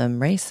call them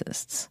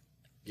racists.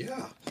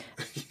 Yeah.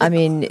 I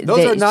mean,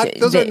 those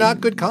are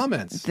not good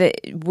comments.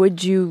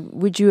 Would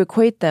you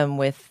equate them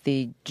with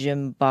the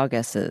Jim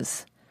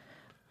Bogguses?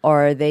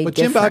 Or are they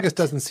different? Jim Boggus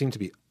doesn't seem to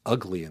be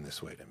ugly in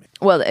this way to me.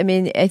 Well, I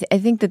mean, I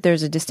think that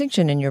there's a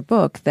distinction in your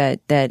book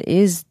that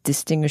is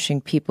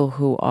distinguishing people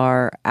who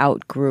are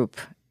out-group,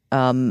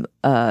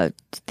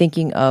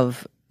 thinking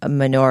of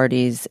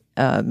minorities,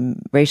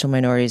 racial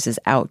minorities as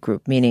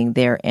out-group, meaning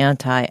they're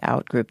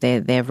anti-out-group,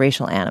 they have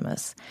racial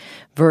animus,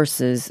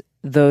 versus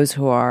those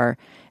who are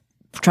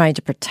trying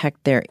to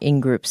protect their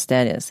in-group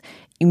status.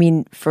 I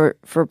mean, for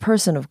a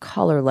person of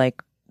color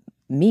like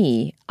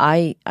me,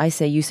 I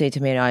say you say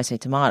tomato, I say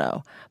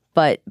tomato.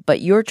 But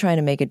you're trying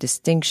to make a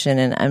distinction,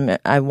 and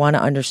I want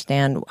to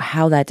understand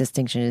how that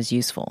distinction is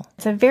useful.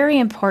 It's a very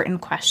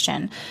important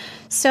question.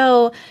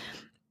 So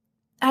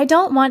I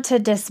don't want to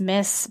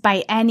dismiss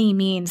by any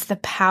means the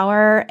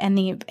power and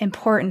the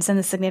importance and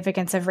the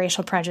significance of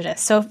racial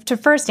prejudice. So to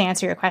first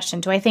answer your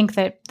question, do I think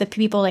that the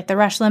people like the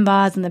Rush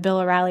Limbaughs and the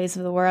Bill O'Reillys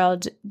of the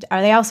world,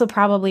 are they also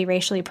probably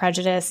racially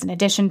prejudiced in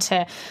addition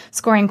to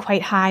scoring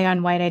quite high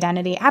on white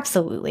identity?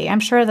 Absolutely. I'm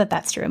sure that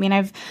that's true. I mean,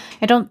 I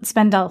don't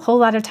spend a whole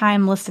lot of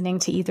time listening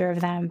to either of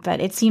them, but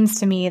it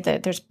seems to me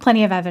that there's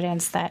plenty of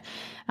evidence that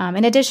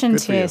in addition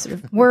to sort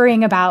of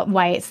worrying about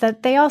whites,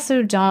 that they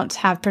also don't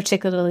have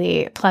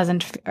particularly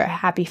pleasant or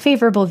happy,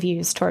 favorable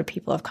views toward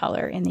people of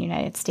color in the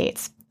United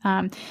States.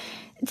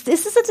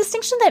 This is a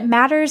distinction that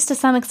matters to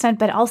some extent,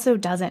 but also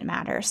doesn't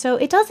matter. So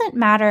it doesn't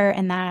matter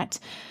in that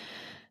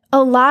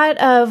a lot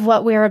of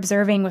what we're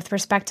observing with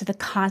respect to the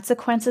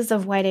consequences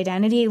of white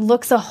identity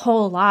looks a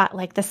whole lot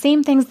like the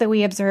same things that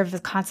we observe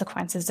with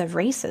consequences of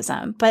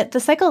racism, but the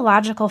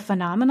psychological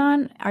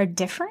phenomenon are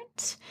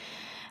different.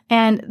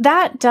 And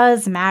that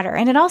does matter.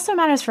 And it also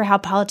matters for how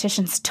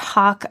politicians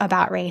talk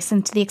about race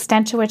and to the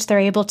extent to which they're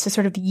able to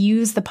sort of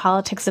use the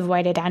politics of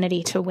white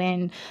identity to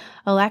win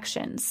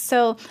elections.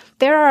 So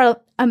there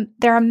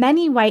are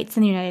many whites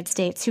in the United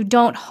States who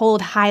don't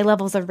hold high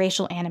levels of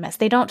racial animus.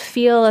 They don't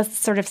feel a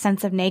sort of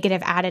sense of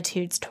negative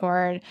attitudes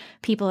toward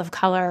people of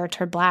color or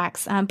toward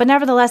blacks. But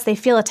nevertheless, they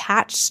feel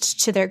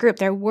attached to their group.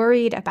 They're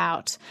worried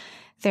about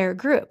their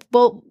group.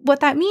 Well, what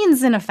that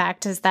means in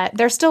effect is that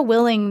they're still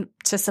willing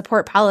to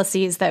support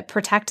policies that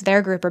protect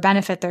their group or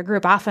benefit their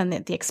group, often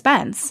at the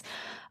expense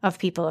of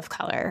people of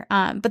color.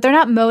 But they're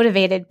not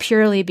motivated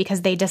purely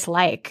because they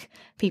dislike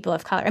people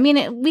of color. I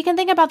mean, we can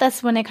think about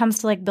this when it comes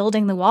to like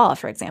building the wall,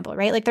 for example,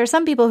 right? Like there's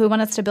some people who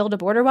want us to build a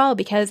border wall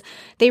because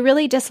they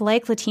really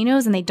dislike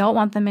Latinos and they don't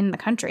want them in the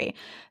country.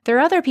 There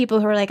are other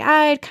people who are like,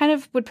 I kind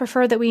of would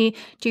prefer that we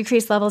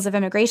decrease levels of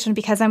immigration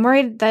because I'm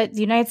worried that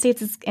the United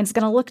States is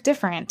going to look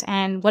different.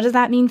 And what does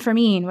that mean for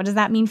me? And what does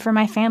that mean for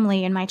my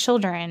family and my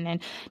children?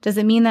 And does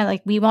it mean that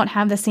like we won't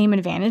have the same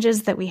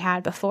advantages that we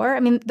had before? I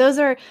mean, those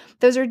are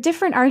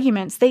different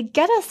arguments. They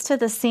get us to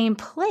the same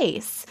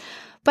place.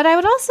 But I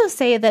would also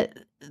say that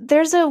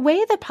there's a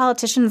way that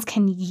politicians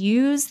can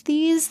use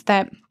these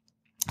that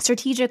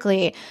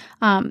strategically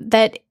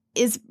that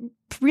is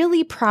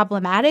really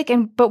problematic,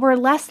 but we're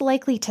less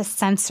likely to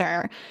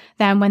censor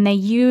them when they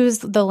use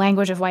the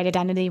language of white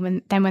identity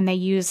than when they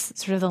use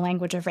sort of the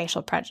language of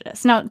racial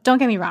prejudice. Now, don't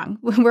get me wrong.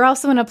 We're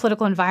also in a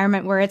political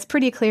environment where it's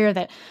pretty clear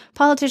that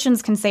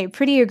politicians can say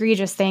pretty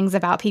egregious things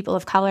about people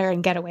of color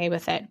and get away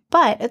with it.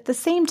 But at the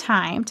same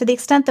time, to the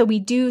extent that we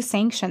do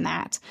sanction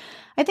that,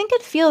 I think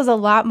it feels a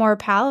lot more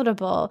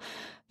palatable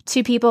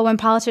to people when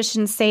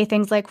politicians say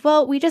things like,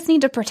 well, we just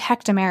need to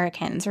protect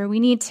Americans, or we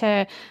need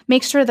to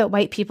make sure that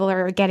white people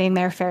are getting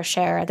their fair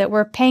share, that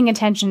we're paying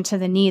attention to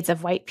the needs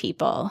of white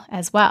people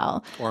as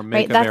well. Or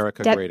make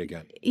America great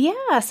again.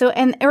 Yeah. So,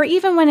 or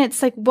even when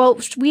it's like, well,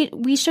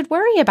 we should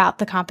worry about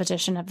the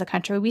composition of the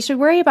country. We should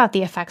worry about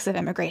the effects of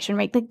immigration,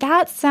 right? Like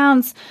that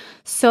sounds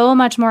so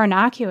much more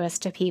innocuous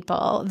to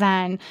people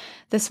than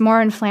this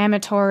more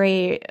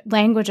inflammatory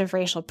language of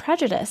racial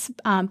prejudice.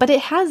 But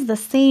it has the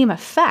same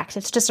effect.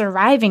 It's just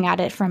arriving at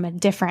it from a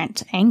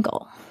different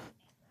angle.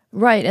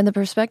 Right. And the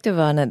perspective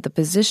on it, the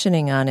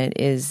positioning on it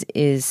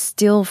is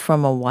still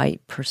from a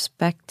white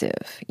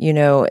perspective,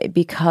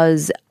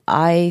 because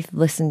I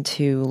listened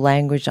to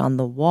Language on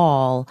the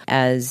Wall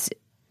as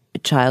a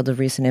child of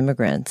recent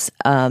immigrants.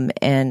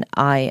 And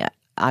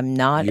I'm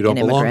not You don't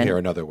an belong immigrant. here,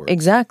 in other words.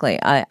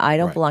 Exactly. I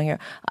don't belong here.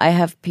 I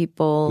have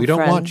people, We don't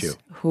friends want you.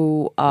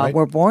 who Right.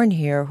 were born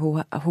here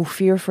who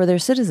fear for their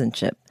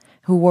citizenship,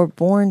 who were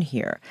born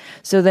here.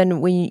 So then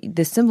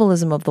the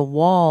symbolism of the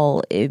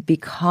wall, it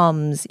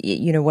becomes,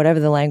 whatever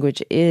the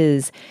language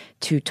is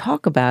to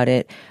talk about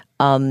it,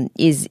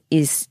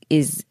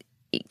 it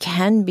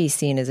can be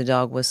seen as a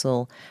dog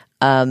whistle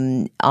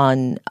on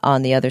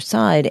the other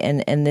side.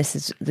 And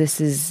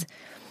this is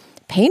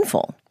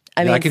painful.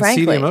 I mean, I can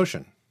frankly, see the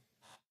emotion.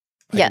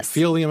 I Yes.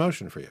 can feel the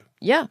emotion for you.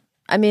 Yeah.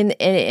 I mean,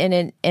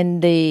 this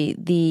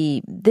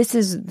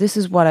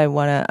is what I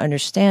want to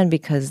understand,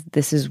 because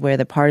this is where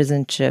the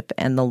partisanship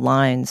and the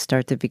lines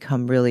start to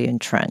become really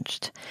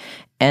entrenched.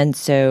 And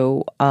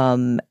so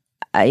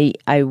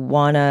I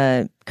want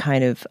to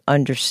kind of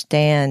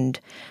understand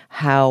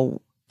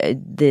how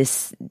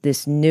this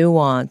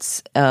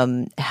nuance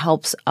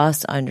helps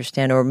us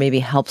understand, or maybe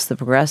helps the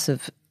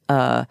progressive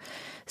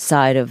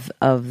side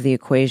of the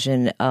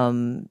equation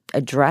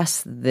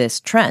address this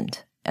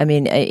trend. I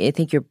mean, I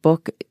think your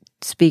book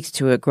speaks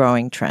to a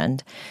growing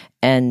trend,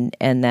 and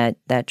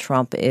that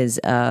Trump is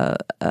a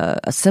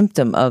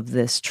symptom of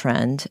this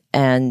trend.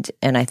 And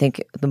I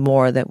think the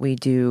more that we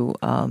do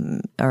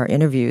our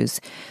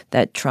interviews,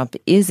 that Trump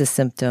is a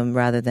symptom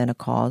rather than a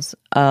cause.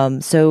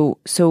 So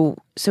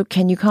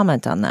can you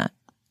comment on that?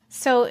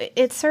 So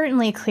it's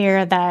certainly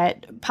clear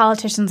that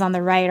politicians on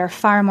the right are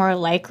far more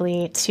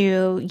likely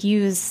to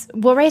use,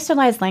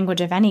 racialized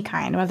language of any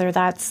kind, whether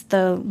that's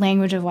the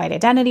language of white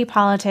identity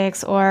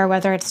politics or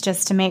whether it's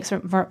just to make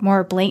sort of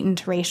more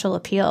blatant racial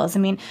appeals. I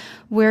mean,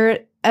 we're,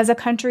 as a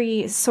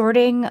country,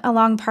 sorting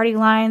along party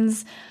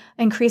lines,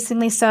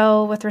 increasingly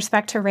so with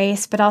respect to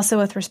race, but also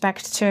with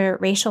respect to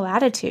racial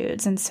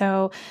attitudes. And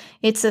so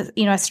it's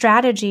a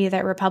strategy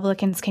that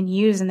Republicans can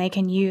use, and they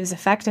can use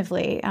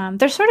effectively.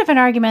 There's sort of an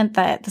argument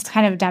that this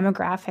kind of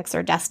demographics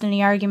or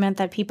destiny argument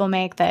that people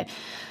make that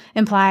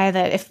imply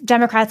that if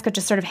Democrats could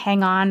just sort of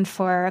hang on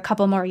for a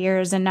couple more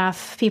years,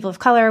 enough people of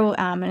color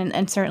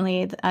and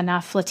certainly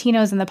enough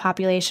Latinos in the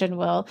population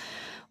will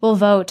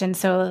vote. And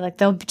so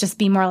they'll just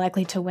be more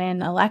likely to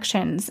win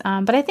elections.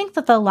 But I think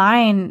that the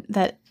line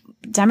that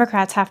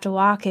Democrats have to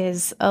walk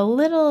is a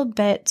little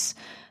bit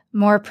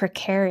more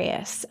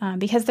precarious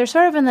because they're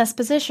sort of in this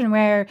position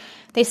where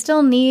they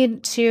still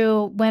need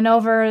to win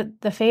over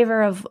the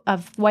favor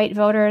of white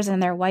voters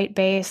and their white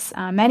base,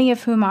 many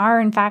of whom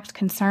are, in fact,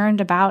 concerned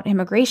about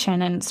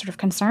immigration and sort of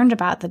concerned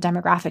about the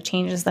demographic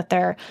changes that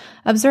they're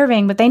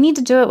observing. But they need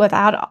to do it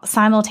without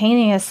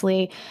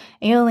simultaneously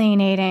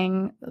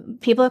alienating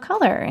people of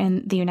color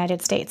in the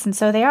United States. And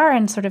so they are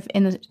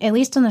at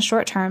least in the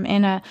short term,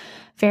 in a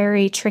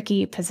very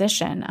tricky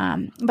position.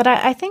 But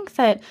I think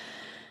that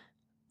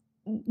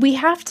we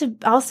have to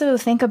also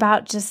think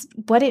about just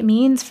what it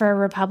means for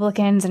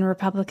Republicans and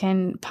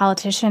Republican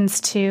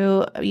politicians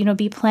to,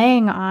 be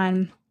playing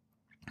on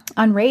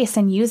race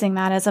and using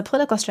that as a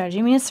political strategy.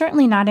 I mean, it's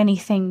certainly not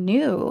anything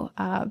new,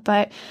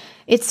 but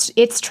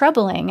it's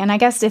troubling. And I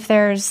guess if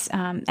there's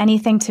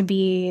anything to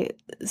be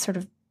sort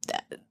of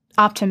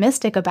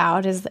optimistic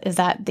about is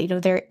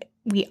that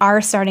we are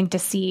starting to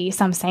see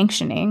some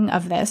sanctioning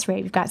of this,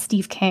 right? We've got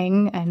Steve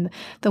King and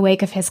the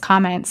wake of his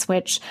comments,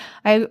 which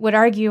I would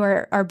argue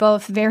are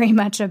both very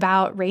much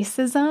about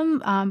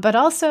racism, but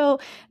also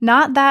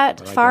not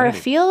that far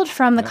afield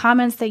from the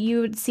comments that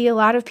you would see a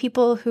lot of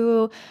people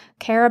who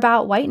care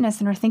about whiteness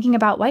and are thinking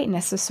about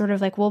whiteness is sort of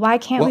like, well, why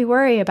can't we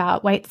worry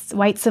about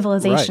white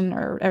civilization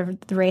or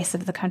the race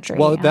of the country?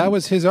 Well, that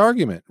was his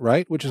argument,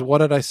 right? Which is, what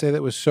did I say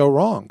that was so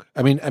wrong?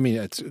 I mean,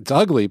 it's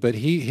ugly, but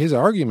his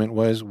argument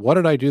was, what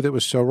did I do that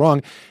was so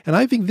wrong? And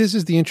I think this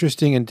is the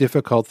interesting and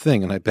difficult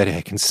thing. And I bet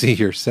I can see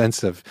your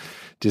sense of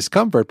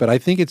discomfort, but I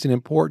think it's an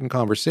important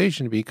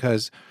conversation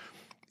because,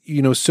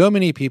 so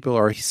many people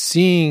are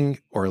seeing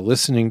or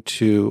listening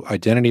to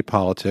identity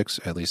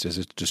politics, at least as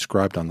it's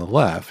described on the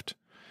left,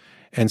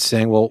 and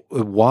saying, well,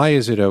 why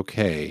is it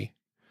okay,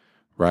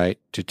 right,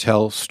 to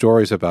tell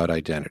stories about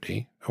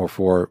identity, or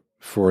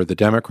for the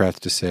Democrats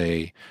to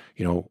say,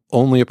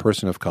 only a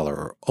person of color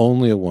or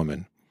only a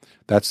woman,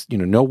 that's,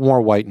 no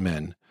more white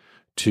men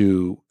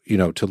to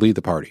lead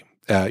the party.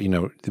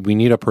 We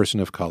need a person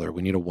of color.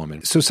 We need a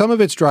woman. So some of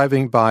it's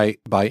driving by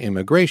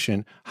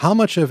immigration. How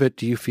much of it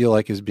do you feel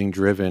like is being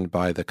driven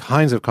by the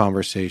kinds of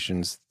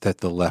conversations that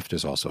the left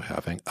is also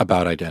having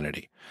about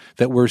identity?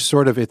 That we're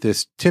sort of at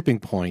this tipping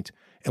point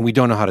and we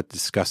don't know how to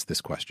discuss this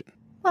question.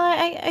 Well,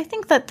 I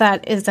think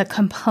that is a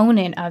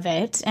component of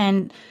it.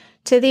 And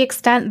to the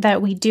extent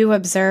that we do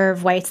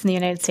observe whites in the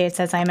United States,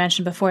 as I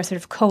mentioned before,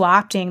 sort of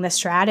co-opting the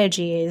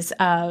strategies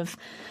of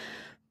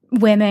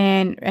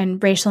women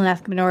and racial and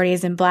ethnic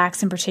minorities and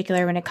blacks in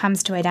particular when it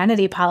comes to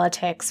identity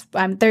politics,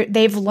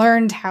 they've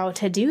learned how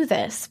to do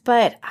this.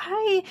 But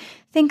I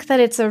think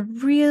that it's a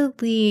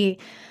really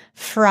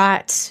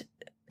fraught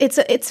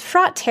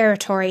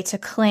territory to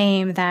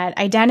claim that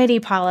identity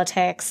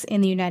politics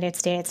in the United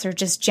States are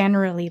just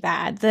generally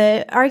bad.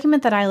 The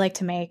argument that I like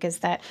to make is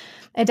that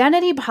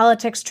identity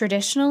politics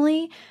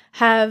traditionally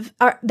are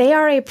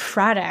a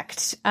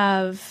product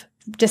of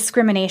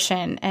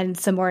discrimination and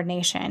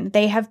subordination.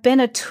 They have been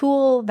a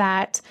tool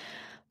that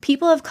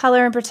people of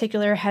color in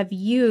particular have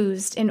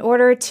used in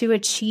order to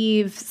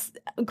achieve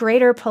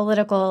greater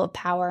political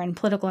power and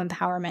political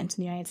empowerment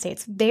in the United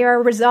States. They are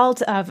a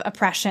result of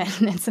oppression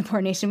and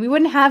subordination. We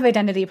wouldn't have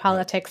identity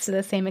politics to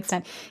the same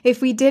extent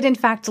if we did in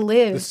fact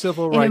live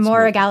in a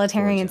more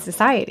egalitarian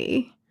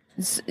society.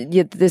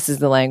 This is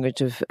the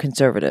language of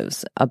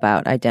conservatives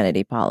about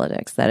identity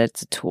politics, that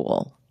it's a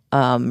tool.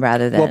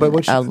 Rather than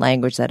a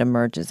language that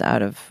emerges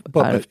out of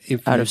But if you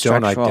don't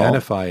structural...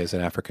 identify as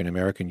an African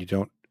American, you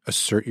don't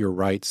assert your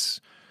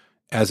rights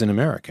as an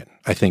American,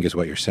 I think is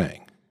what you're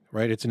saying,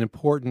 right? It's an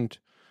important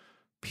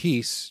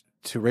piece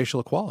to racial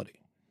equality,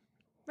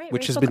 right,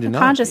 which racial has been denied.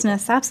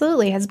 Consciousness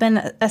absolutely has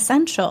been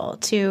essential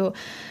to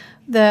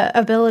the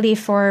ability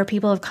for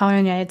people of color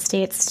in the United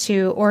States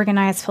to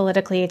organize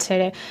politically,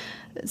 to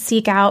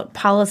seek out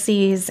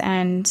policies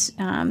and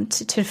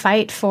to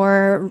fight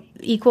for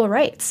equal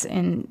rights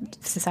in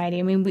society.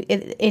 I mean,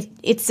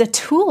 it's a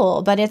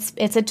tool, but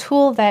it's a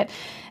tool that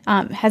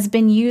has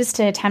been used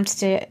to attempt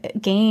to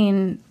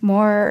gain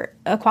more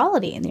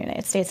equality in the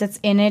United States.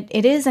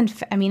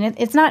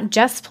 It's not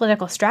just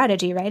political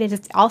strategy, right? It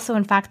is also,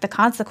 in fact, the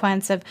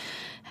consequence of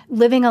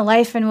living a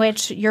life in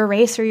which your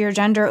race or your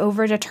gender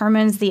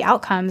overdetermines the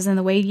outcomes and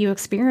the way you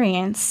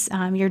experience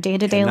your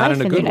day-to-day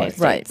life in the United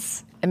States.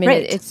 Right. I mean,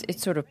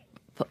 it's sort of,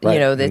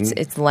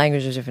 it's the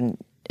language of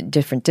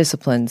different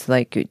disciplines.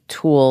 Like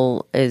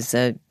tool is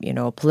a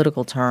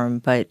political term,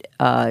 but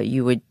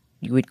you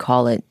would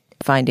call it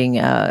finding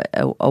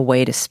a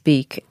way to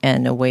speak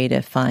and a way to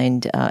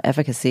find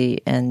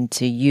efficacy and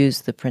to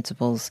use the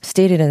principles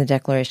stated in the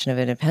Declaration of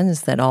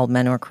Independence that all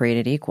men are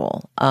created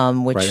equal.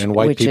 And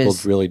white people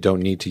really don't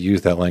need to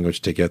use that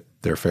language to get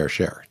their fair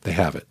share. They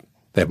have it.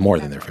 They have more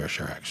than their fair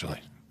share,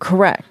 actually.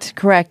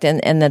 Correct.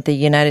 And that the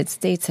United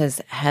States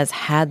has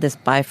had this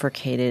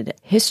bifurcated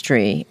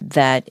history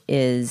that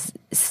is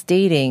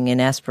stating an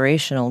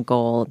aspirational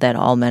goal that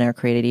all men are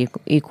created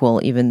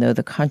equal, even though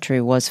the country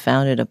was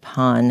founded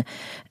upon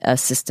a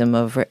system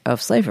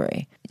of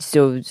slavery.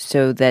 So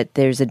that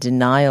there's a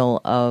denial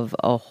of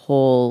a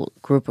whole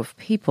group of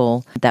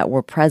people that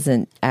were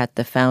present at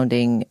the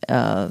founding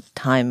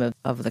time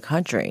of the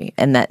country,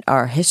 and that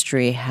our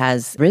history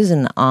has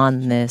risen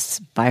on this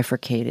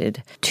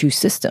bifurcated two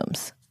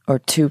systems or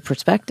two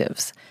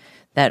perspectives,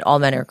 that all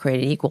men are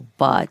created equal,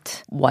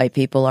 but white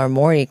people are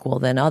more equal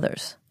than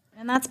others.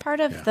 And that's part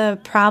of the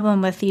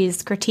problem with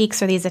these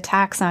critiques or these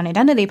attacks on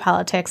identity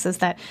politics, is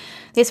that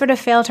they sort of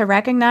fail to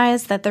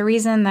recognize that the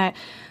reason that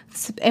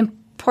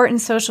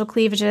important social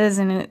cleavages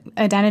and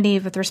identity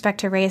with respect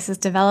to race is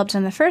developed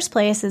in the first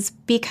place is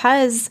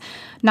because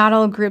not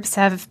all groups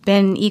have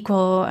been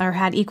equal or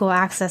had equal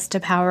access to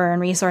power and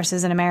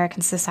resources in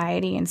American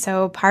society. And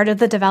so part of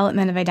the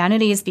development of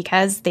identity is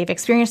because they've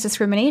experienced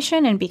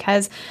discrimination and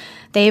because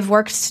they've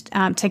worked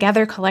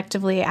together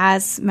collectively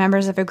as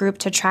members of a group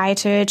to try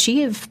to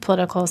achieve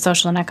political,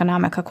 social, and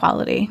economic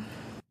equality.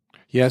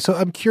 Yeah, so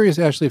I'm curious,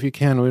 Ashley, if you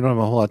can, we don't have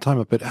a whole lot of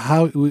time, but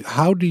how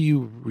do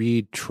you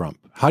read Trump?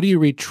 How do you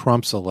read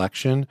Trump's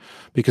election?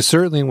 Because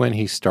certainly when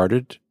he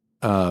started,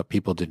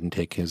 people didn't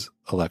take his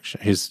election,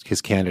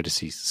 his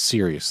candidacy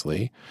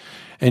seriously.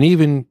 And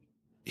even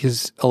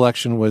his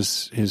election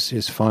was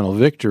his final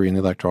victory in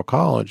the Electoral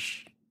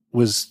College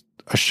was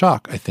a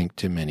shock, I think,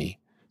 to many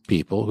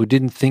people who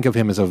didn't think of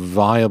him as a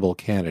viable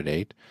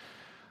candidate.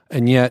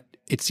 And yet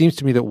it seems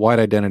to me that white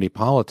identity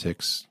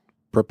politics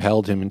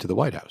propelled him into the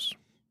White House.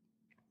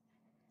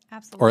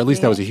 Absolutely. Or at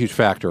least that was a huge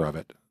factor of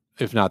it,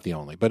 if not the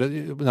only, but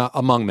not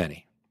among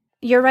many.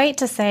 You're right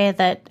to say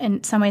that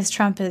in some ways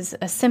Trump is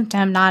a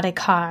symptom, not a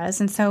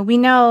cause. And so we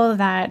know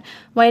that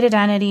white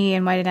identity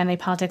and white identity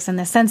politics and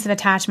the sense of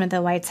attachment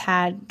that whites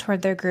had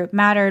toward their group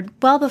mattered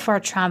well before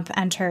Trump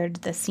entered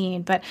the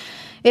scene. But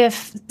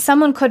if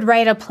someone could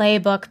write a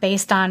playbook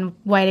based on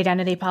white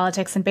identity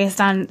politics and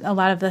based on a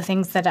lot of the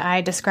things that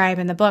I describe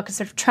in the book,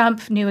 sort of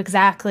Trump knew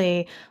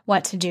exactly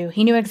what to do.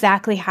 He knew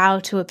exactly how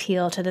to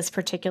appeal to this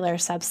particular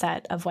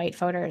subset of white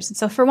voters. And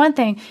so for one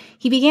thing,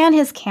 he began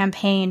his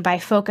campaign by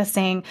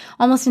focusing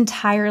almost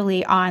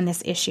entirely on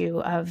this issue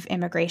of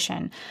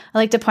immigration. I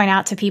like to point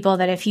out to people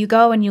that if you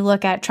go and you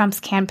look at Trump's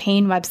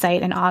campaign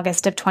website in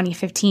August of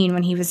 2015,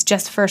 when he was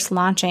just first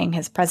launching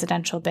his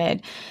presidential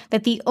bid,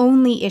 that the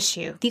only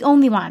issue, the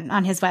only one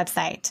on his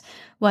website,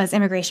 was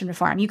immigration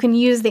reform. You can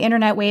use the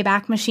Internet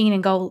Wayback Machine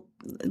and go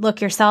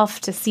look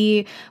yourself to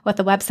see what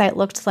the website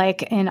looked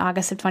like in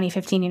August of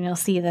 2015, and you'll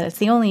see that it's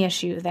the only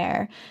issue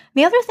there.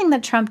 The other thing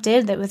that Trump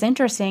did that was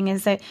interesting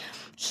is that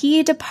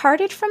he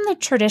departed from the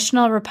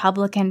traditional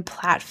Republican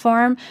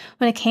platform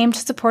when it came to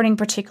supporting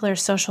particular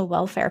social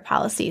welfare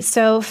policies.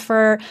 So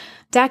for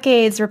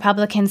decades,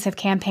 Republicans have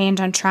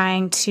campaigned on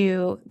trying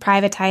to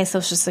privatize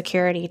Social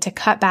Security, to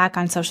cut back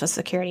on Social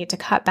Security, to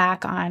cut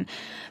back on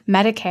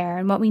Medicare.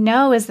 And what we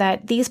know is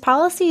that these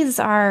policies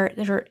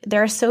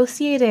they're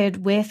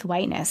associated with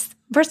whiteness.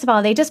 First of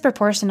all, they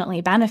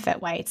disproportionately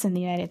benefit whites in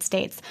the United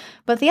States.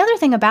 But the other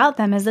thing about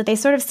them is that they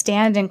sort of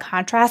stand in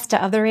contrast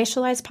to other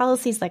racialized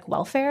policies like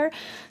welfare.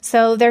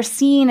 So they're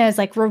seen as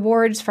like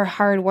rewards for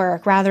hard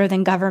work rather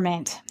than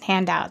government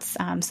handouts.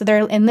 So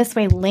they're in this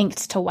way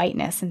linked to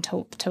whiteness and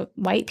to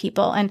white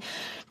people. And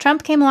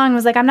Trump came along and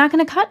was like, I'm not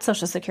going to cut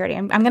Social Security.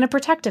 I'm going to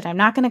protect it. I'm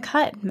not going to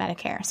cut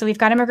Medicare. So we've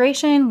got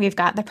immigration. We've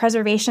got the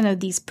preservation of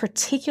these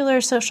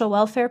particular social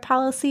welfare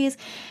policies.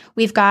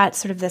 We've got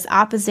sort of this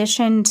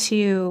opposition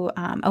to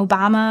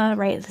Obama,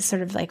 right? This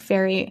sort of like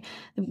very,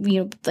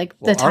 like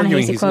the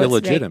arguing he's quotes,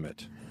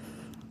 illegitimate,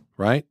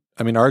 right?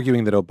 I mean,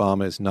 arguing that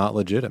Obama is not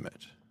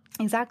legitimate.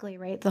 Exactly,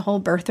 right? The whole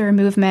birther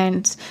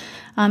movement.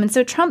 And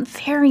so Trump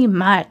very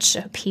much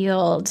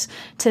appealed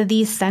to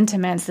these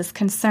sentiments, this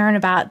concern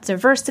about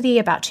diversity,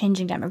 about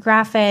changing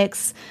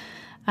demographics,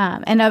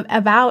 and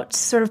about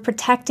sort of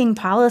protecting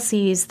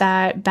policies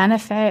that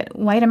benefit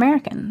white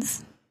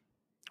Americans.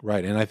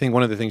 Right. And I think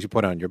one of the things you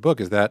put out in your book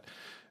is that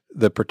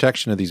the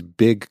protection of these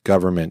big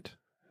government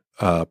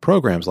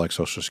programs like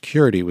Social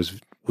Security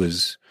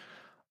was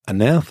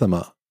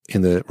anathema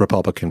in the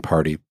Republican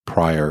Party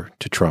prior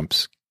to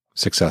Trump's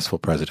successful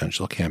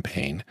presidential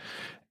campaign.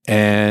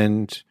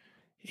 And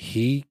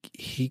he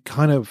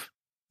kind of,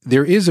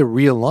 there is a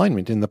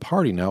realignment in the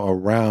party now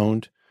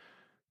around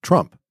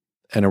Trump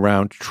and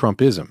around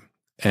Trumpism.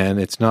 And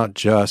it's not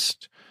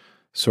just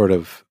sort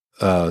of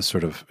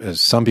as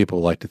some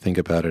people like to think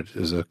about it,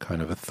 as a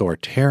kind of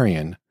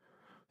authoritarian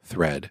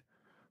thread,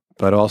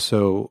 but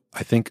also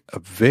I think a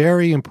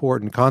very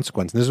important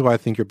consequence. And this is why I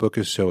think your book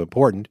is so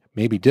important,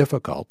 maybe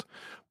difficult,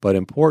 but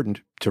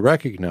important to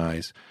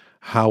recognize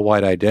how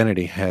white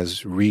identity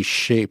has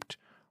reshaped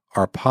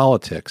our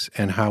politics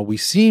and how we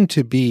seem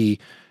to be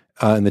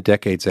in the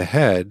decades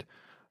ahead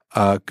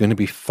going to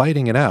be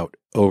fighting it out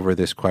over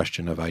this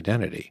question of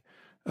identity.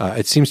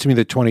 It seems to me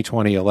the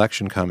 2020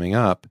 election coming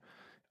up,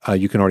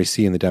 you can already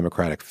see in the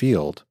Democratic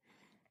field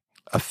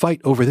a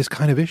fight over this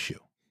kind of issue.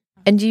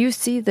 And do you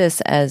see this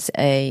as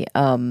a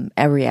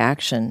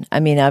reaction? I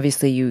mean,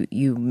 obviously,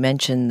 you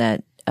mentioned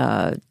that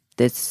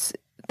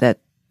that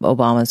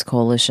Obama's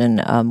coalition,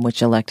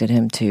 which elected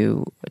him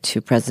to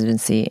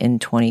presidency in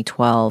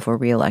 2012, or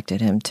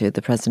reelected him to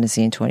the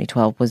presidency in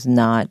 2012, was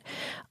not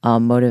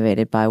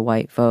motivated by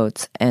white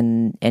votes,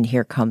 and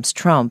here comes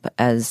Trump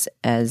as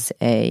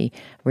a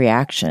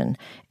reaction.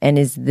 And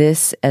is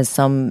this, as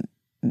some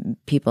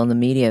people in the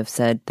media have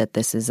said, that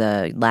this is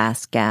a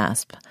last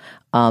gasp?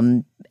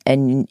 And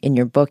in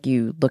your book,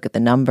 you look at the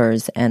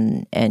numbers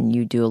and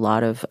you do a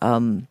lot of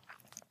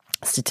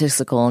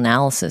statistical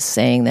analysis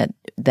saying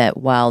that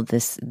while the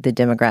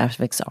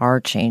demographics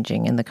are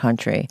changing in the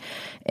country,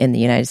 in the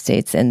United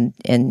States, and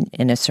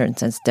in a certain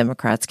sense,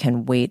 Democrats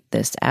can wait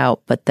this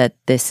out, but that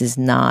this is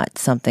not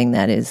something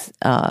that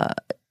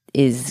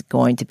is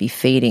going to be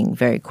fading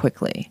very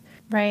quickly.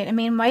 Right. I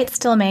mean, whites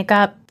still make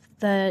up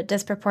the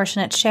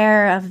disproportionate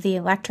share of the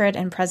electorate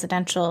in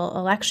presidential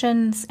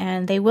elections,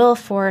 and they will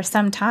for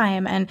some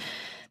time. And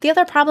the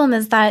other problem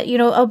is that,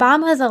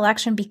 Obama's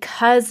election,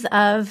 because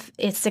of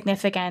its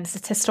significance,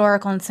 its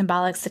historical and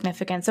symbolic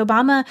significance,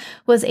 Obama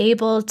was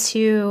able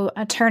to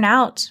turn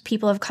out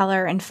people of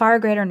color in far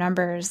greater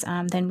numbers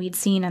than we'd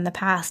seen in the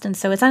past. And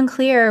so it's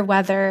unclear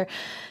whether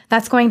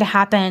that's going to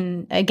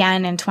happen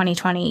again in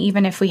 2020,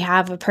 even if we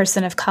have a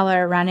person of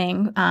color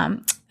running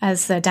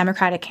as a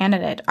Democratic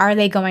candidate. Are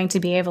they going to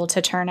be able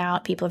to turn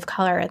out people of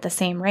color at the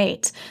same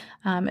rate?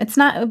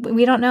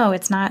 We don't know.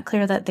 It's not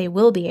clear that they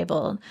will be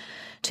able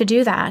to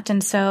do that.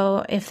 And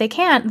so if they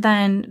can't,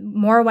 then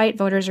more white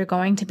voters are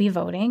going to be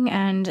voting.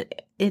 And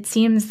it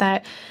seems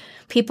that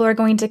people are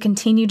going to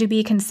continue to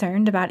be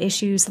concerned about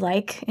issues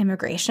like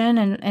immigration.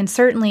 And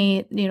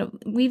certainly,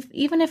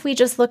 even if we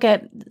just look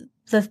at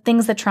the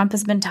things that Trump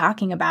has been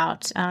talking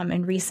about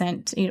in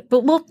recent,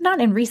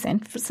 not in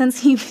recent, since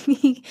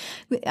he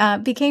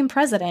became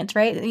president,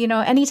 right?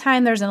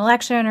 Anytime there's an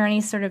election or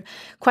any sort of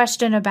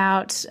question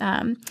about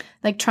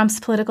like Trump's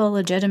political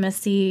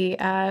legitimacy,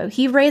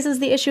 he raises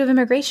the issue of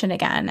immigration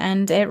again,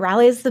 and it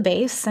rallies the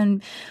base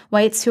and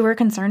whites who are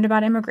concerned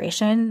about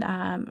immigration,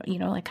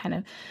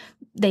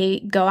 they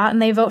go out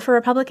and they vote for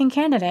Republican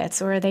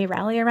candidates, or they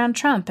rally around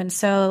Trump. And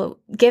so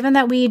given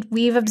that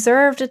we've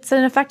observed it's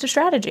an effective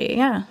strategy,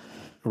 yeah.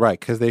 Right,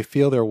 because they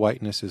feel their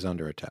whiteness is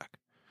under attack,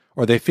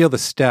 or they feel the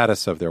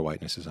status of their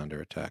whiteness is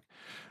under attack.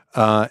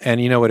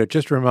 And you know what? It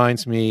just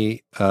reminds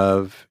me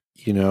of,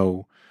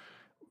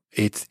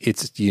 it's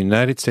the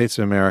United States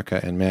of America,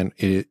 and man,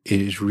 it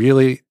is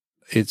really,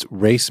 it's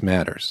race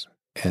matters,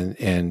 and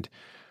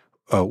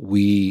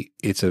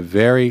it's a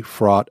very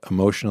fraught,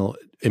 emotional,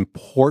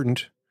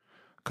 important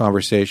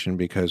conversation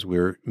because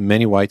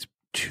many whites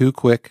too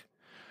quick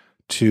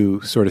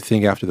to sort of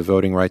think after the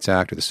Voting Rights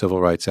Act or the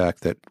Civil Rights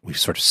Act that we've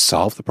sort of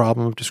solved the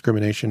problem of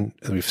discrimination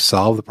and we've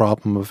solved the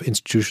problem of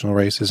institutional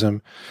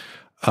racism,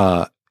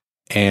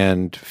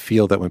 and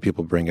feel that when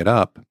people bring it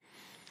up,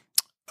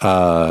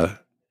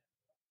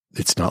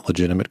 it's not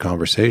legitimate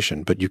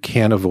conversation. But you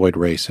can't avoid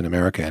race in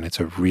America, and it's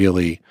a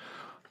really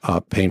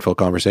painful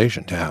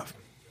conversation to have.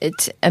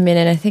 And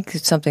I think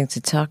something to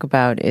talk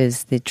about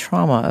is the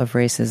trauma of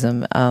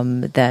racism.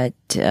 I'm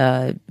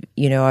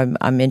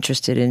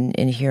interested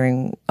in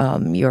hearing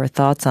your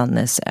thoughts on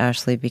this,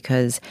 Ashley,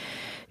 because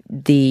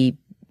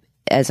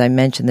as I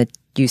mentioned, the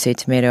you say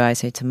tomato, I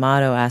say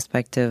tomato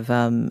aspect of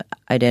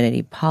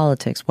identity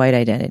politics, white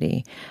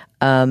identity,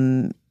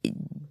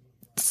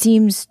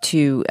 seems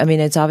to.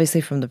 It's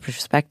obviously from the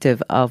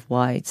perspective of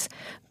whites,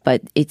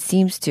 but it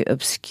seems to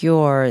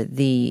obscure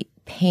the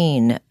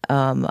pain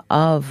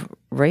of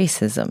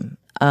racism.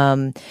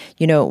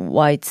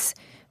 Whites,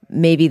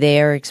 maybe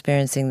they are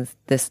experiencing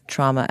this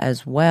trauma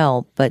as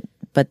well, but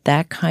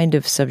that kind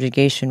of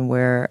subjugation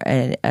where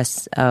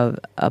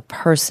a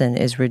person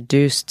is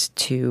reduced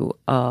to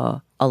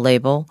a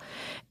label,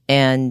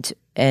 and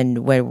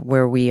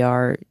where we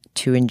are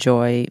to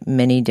enjoy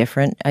many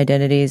different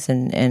identities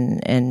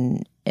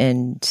and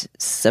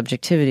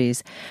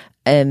subjectivities,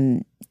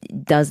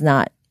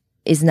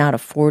 is not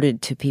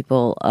afforded to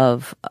people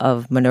of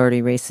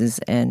minority races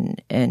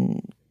and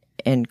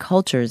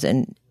cultures,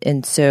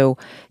 and so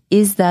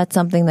is that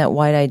something that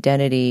white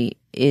identity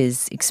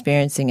is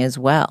experiencing as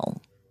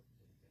well?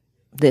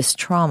 This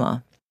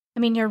trauma.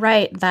 You're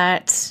right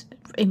that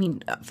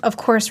of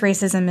course,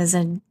 racism is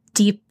a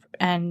deep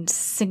and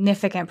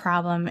significant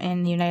problem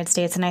in the United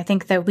States, and I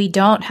think that we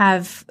don't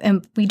have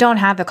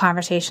the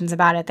conversations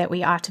about it that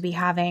we ought to be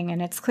having,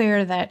 and it's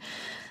clear that.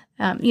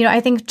 I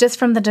think just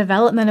from the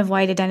development of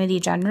white identity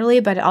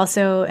generally, but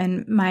also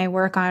in my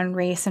work on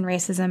race and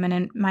racism and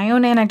in my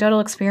own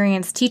anecdotal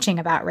experience teaching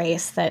about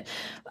race, that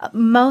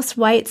most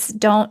whites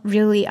don't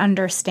really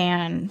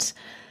understand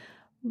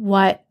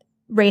what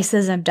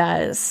racism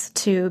does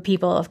to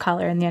people of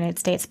color in the United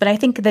States. But I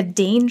think the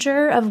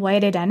danger of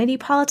white identity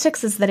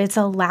politics is that it's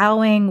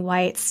allowing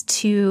whites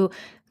to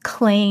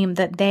claim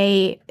that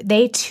they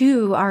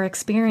too are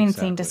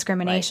experiencing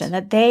discrimination,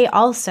 right. That they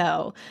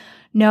also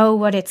know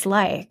what it's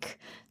like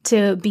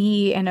to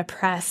be an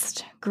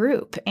oppressed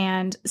group.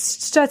 And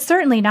so that's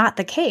certainly not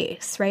the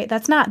case, right?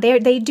 That's not,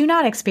 they do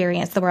not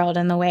experience the world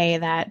in the way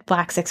that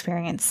Blacks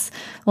experience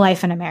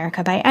life in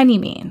America by any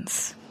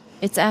means.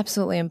 It's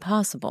absolutely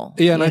impossible.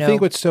 Yeah, and I think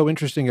what's so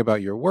interesting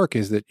about your work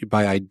is that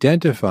by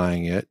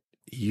identifying it,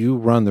 you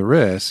run the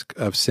risk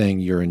of saying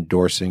you're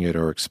endorsing it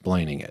or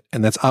explaining it.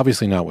 And that's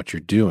obviously not what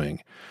you're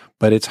doing.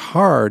 But it's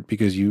hard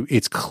because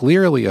it's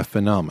clearly a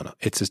phenomenon.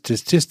 It's a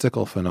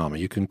statistical phenomenon.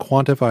 You can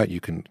quantify it.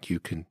 You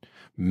can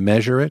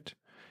measure it.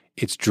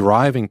 It's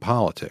driving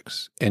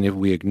politics. And if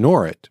we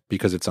ignore it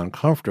because it's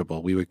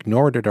uncomfortable, we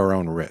ignore it at our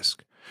own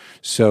risk.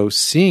 So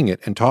seeing it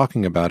and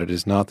talking about it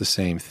is not the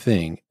same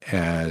thing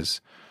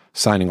as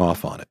signing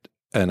off on it.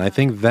 And I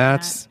think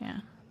that's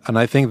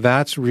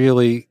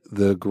really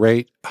the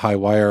great high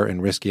wire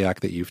and risky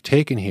act that you've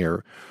taken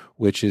here,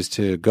 which is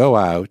to go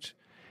out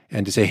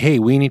and to say, hey,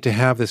 we need to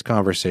have this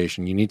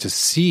conversation. You need to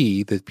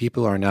see that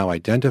people are now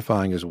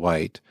identifying as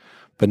white,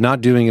 but not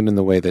doing it in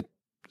the way that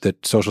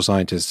social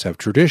scientists have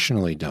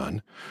traditionally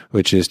done,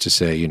 which is to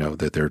say,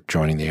 that they're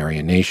joining the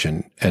Aryan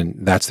Nation, and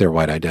that's their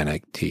white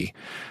identity.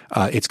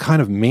 It's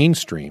kind of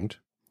mainstreamed,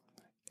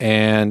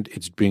 and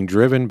it's being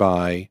driven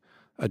by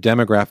a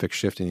demographic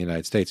shift in the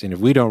United States. And if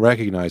we don't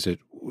recognize it,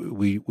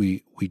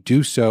 we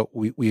do so,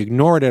 we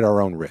ignore it at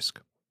our own risk.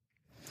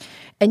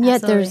 And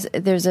yet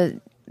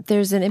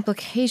there's an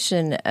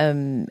implication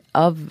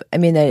of.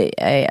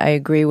 I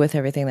agree with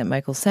everything that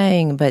Michael's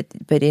saying, but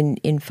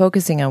in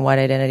focusing on white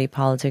identity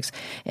politics,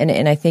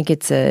 and I think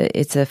it's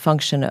a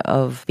function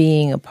of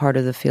being a part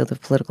of the field of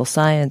political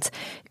science.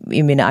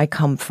 I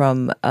come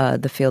from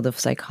the field of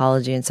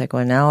psychology and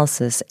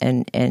psychoanalysis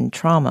and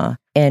trauma,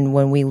 and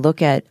when we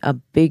look at a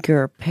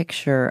bigger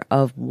picture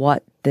of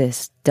what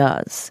this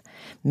does,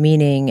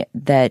 meaning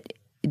that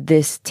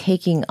this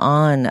taking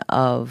on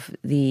of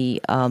the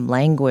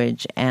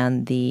language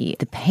and the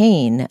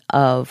pain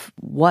of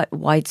what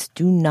whites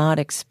do not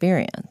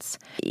experience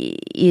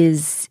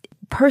is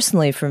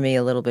personally for me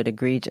a little bit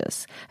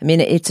egregious.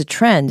 It's a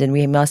trend and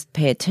we must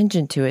pay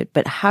attention to it,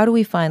 but how do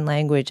we find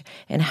language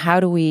and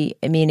how do we,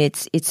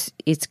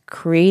 it's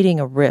creating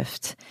a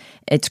rift.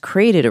 It's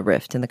created a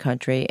rift in the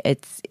country.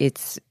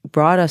 It's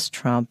brought us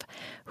Trump,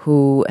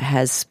 who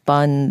has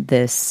spun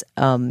this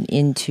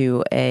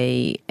into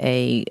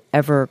a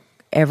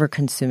ever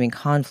consuming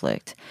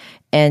conflict,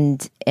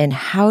 and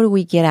how do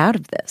we get out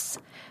of this?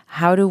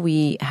 How do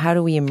we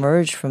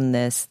emerge from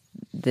this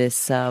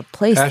place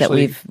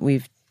Ashley, that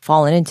we've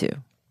fallen into?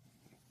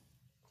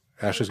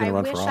 Ashley's going to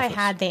run for office. I wish I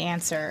had the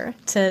answer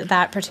to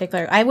that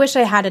particular. I wish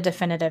I had a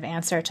definitive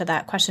answer to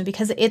that question,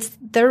 because it's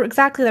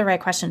exactly the right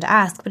question to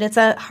ask, but it's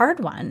a hard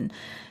one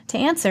to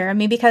answer. I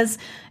mean, because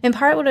in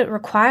part what it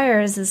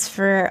requires is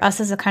for us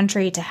as a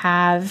country to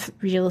have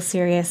real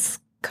serious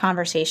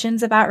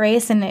conversations about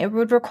race, and it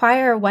would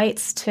require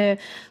whites to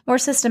more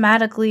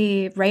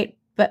systematically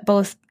but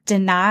both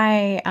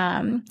deny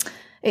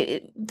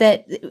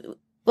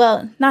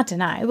not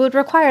deny. It would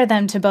require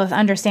them to both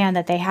understand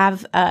that they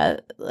have a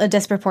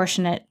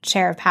disproportionate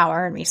share of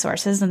power and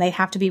resources, and they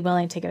have to be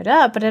willing to give it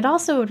up. But it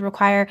also would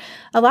require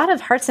a lot of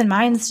hearts and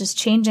minds just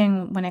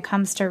changing when it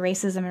comes to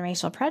racism and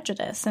racial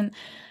prejudice. And,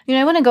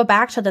 I want to go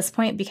back to this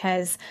point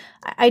because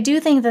I do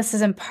think this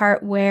is in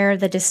part where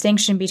the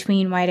distinction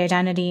between white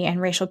identity and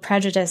racial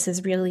prejudice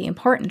is really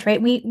important,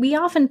 right? We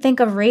often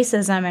think of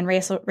racism and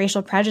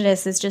racial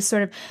prejudice as just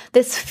sort of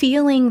this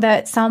feeling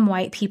that some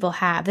white people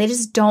have. They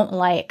just don't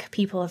like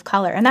people of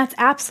color. And that's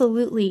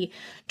absolutely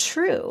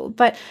true.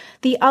 But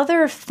the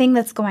other thing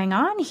that's going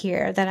on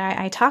here that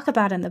I talk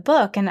about in the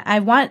book, and I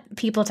want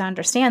people to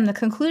understand, the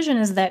conclusion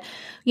is that,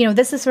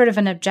 this is sort of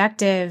an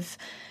objective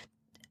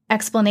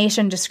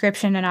explanation,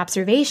 description, and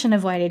observation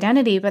of white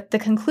identity. But the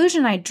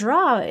conclusion I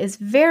draw is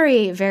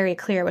very, very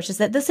clear, which is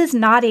that this is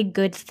not a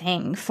good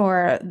thing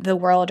for the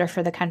world or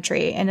for the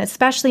country, and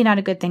especially not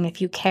a good thing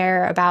if you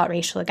care about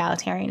racial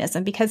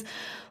egalitarianism, because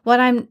what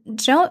I'm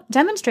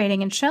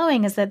demonstrating and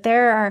showing is that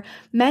there are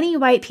many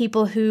white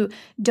people who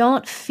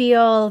don't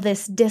feel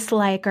this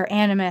dislike or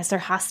animus or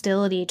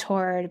hostility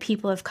toward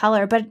people of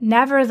color, but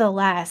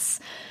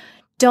nevertheless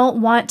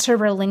don't want to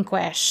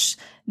relinquish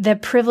the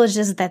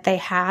privileges that they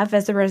have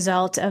as a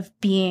result of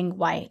being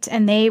white.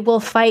 And they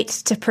will fight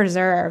to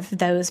preserve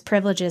those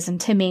privileges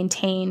and to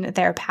maintain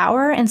their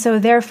power. And so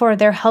therefore,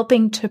 they're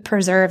helping to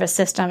preserve a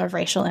system of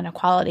racial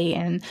inequality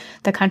in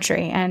the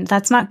country. And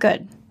that's not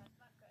good.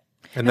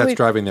 And that's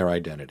driving their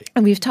identity.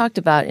 And we've talked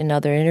about in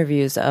other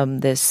interviews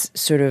this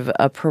sort of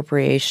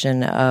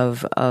appropriation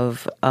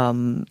of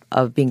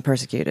being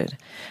persecuted,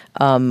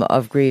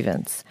 of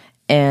grievance,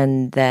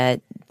 and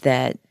that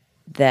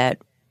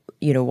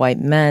white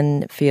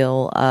men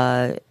feel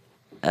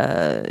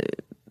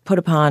put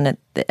upon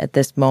at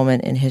this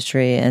moment in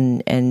history,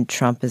 and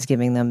Trump is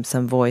giving them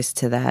some voice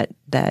to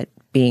that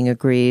being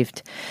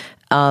aggrieved.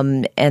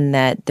 And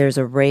that there's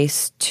a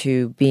race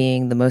to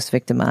being the most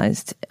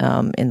victimized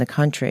in the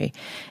country.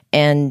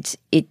 And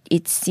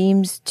it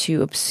seems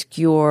to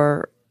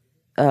obscure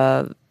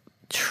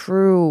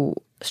true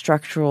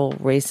structural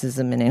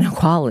racism and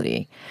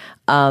inequality.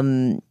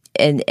 And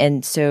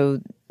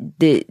so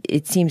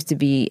it seems to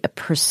be a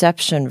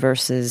perception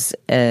versus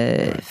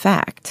a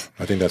fact.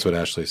 I think that's what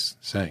Ashley's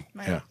saying.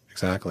 Right. Yeah,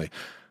 exactly.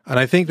 And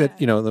I think that,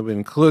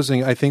 in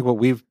closing, I think what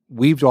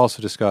we've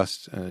also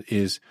discussed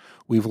is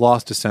we've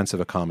lost a sense of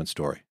a common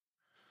story.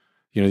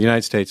 The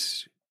United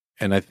States,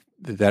 and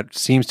that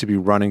seems to be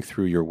running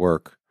through your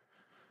work.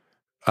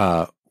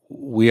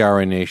 We are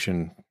a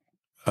nation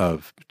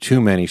of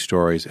too many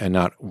stories and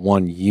not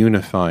one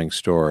unifying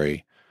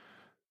story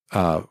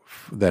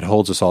that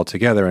holds us all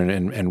together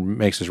and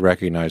makes us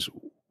recognize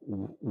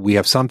we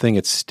have something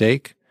at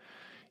stake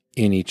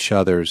in each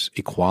other's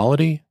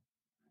equality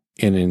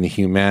and in the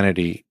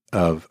humanity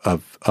of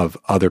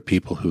other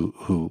people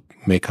who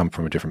may come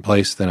from a different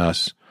place than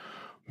us,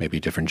 maybe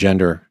different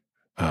gender,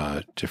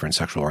 different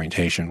sexual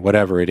orientation,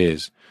 whatever it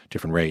is,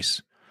 different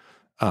race.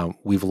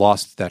 We've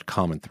lost that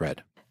common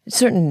thread. A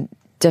certain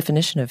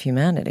definition of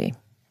humanity,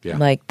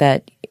 like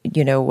that,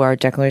 our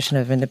Declaration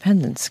of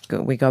Independence,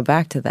 we go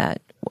back to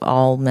that.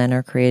 All men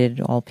are created,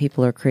 all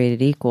people are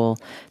created equal.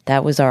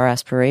 That was our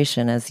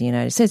aspiration as the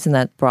United States, and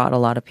that brought a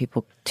lot of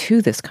people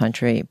to this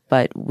country.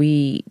 But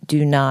we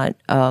do not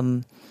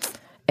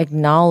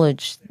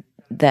acknowledge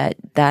that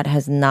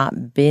has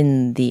not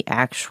been the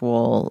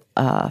actual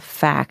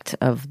fact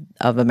of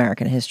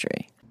American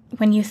history.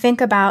 When you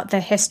think about the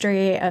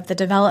history of the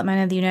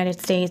development of the United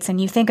States, and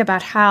you think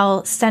about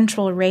how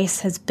central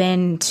race has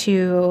been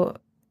to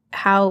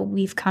how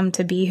we've come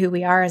to be who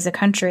we are as a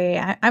country,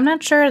 I'm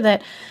not sure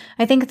that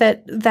I think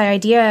that the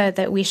idea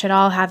that we should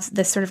all have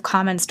this sort of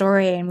common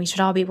story and we should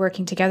all be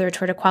working together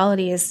toward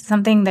equality is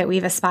something that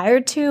we've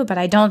aspired to, but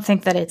I don't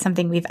think that it's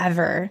something we've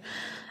ever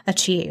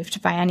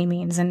achieved by any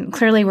means. And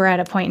clearly we're at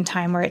a point in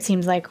time where it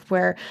seems like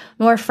we're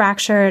more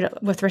fractured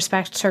with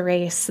respect to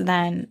race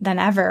than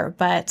ever.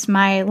 But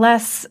my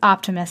less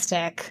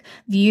optimistic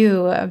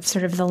view of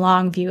sort of the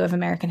long view of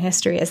American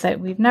history is that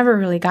we've never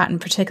really gotten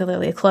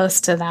particularly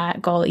close to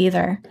that goal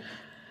either.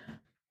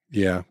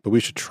 Yeah, but we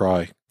should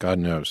try. God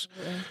knows.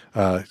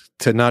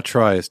 To not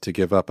try is to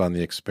give up on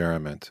the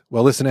experiment.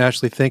 Well, listen,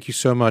 Ashley, thank you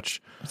so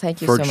much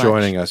for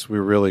joining us.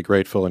 We're really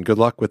grateful, and good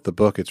luck with the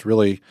book. It's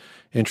really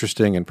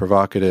interesting and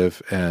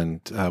provocative,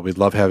 and we'd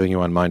love having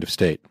you on Mind of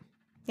State.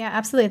 Yeah,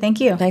 absolutely. Thank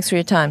you. Thanks for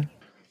your time.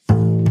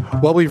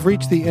 Well, we've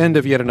reached the end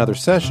of yet another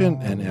session,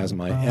 and as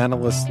my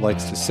analyst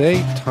likes to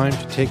say, time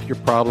to take your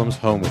problems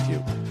home with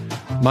you.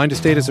 Mind of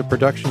State is a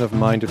production of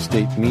Mind of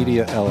State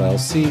Media,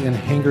 LLC, and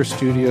Hanger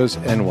Studios,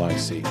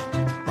 NYC.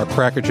 Our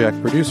Crackerjack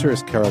producer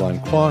is Caroline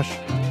Quash.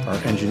 Our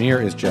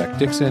engineer is Jack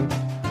Dixon.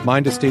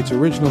 Mind of State's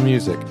original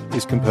music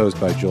is composed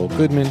by Joel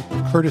Goodman,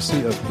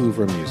 courtesy of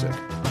Oeuvre Music.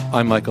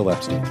 I'm Michael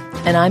Epstein.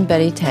 And I'm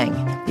Betty Tang.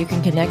 You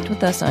can connect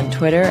with us on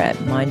Twitter at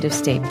Mind of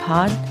State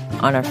Pod,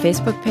 on our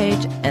Facebook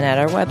page, and at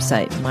our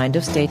website,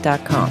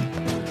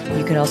 mindofstate.com.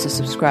 You can also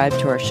subscribe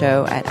to our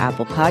show at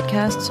Apple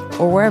Podcasts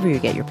or wherever you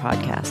get your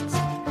podcasts.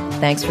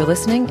 Thanks for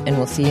listening, and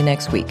we'll see you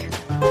next week.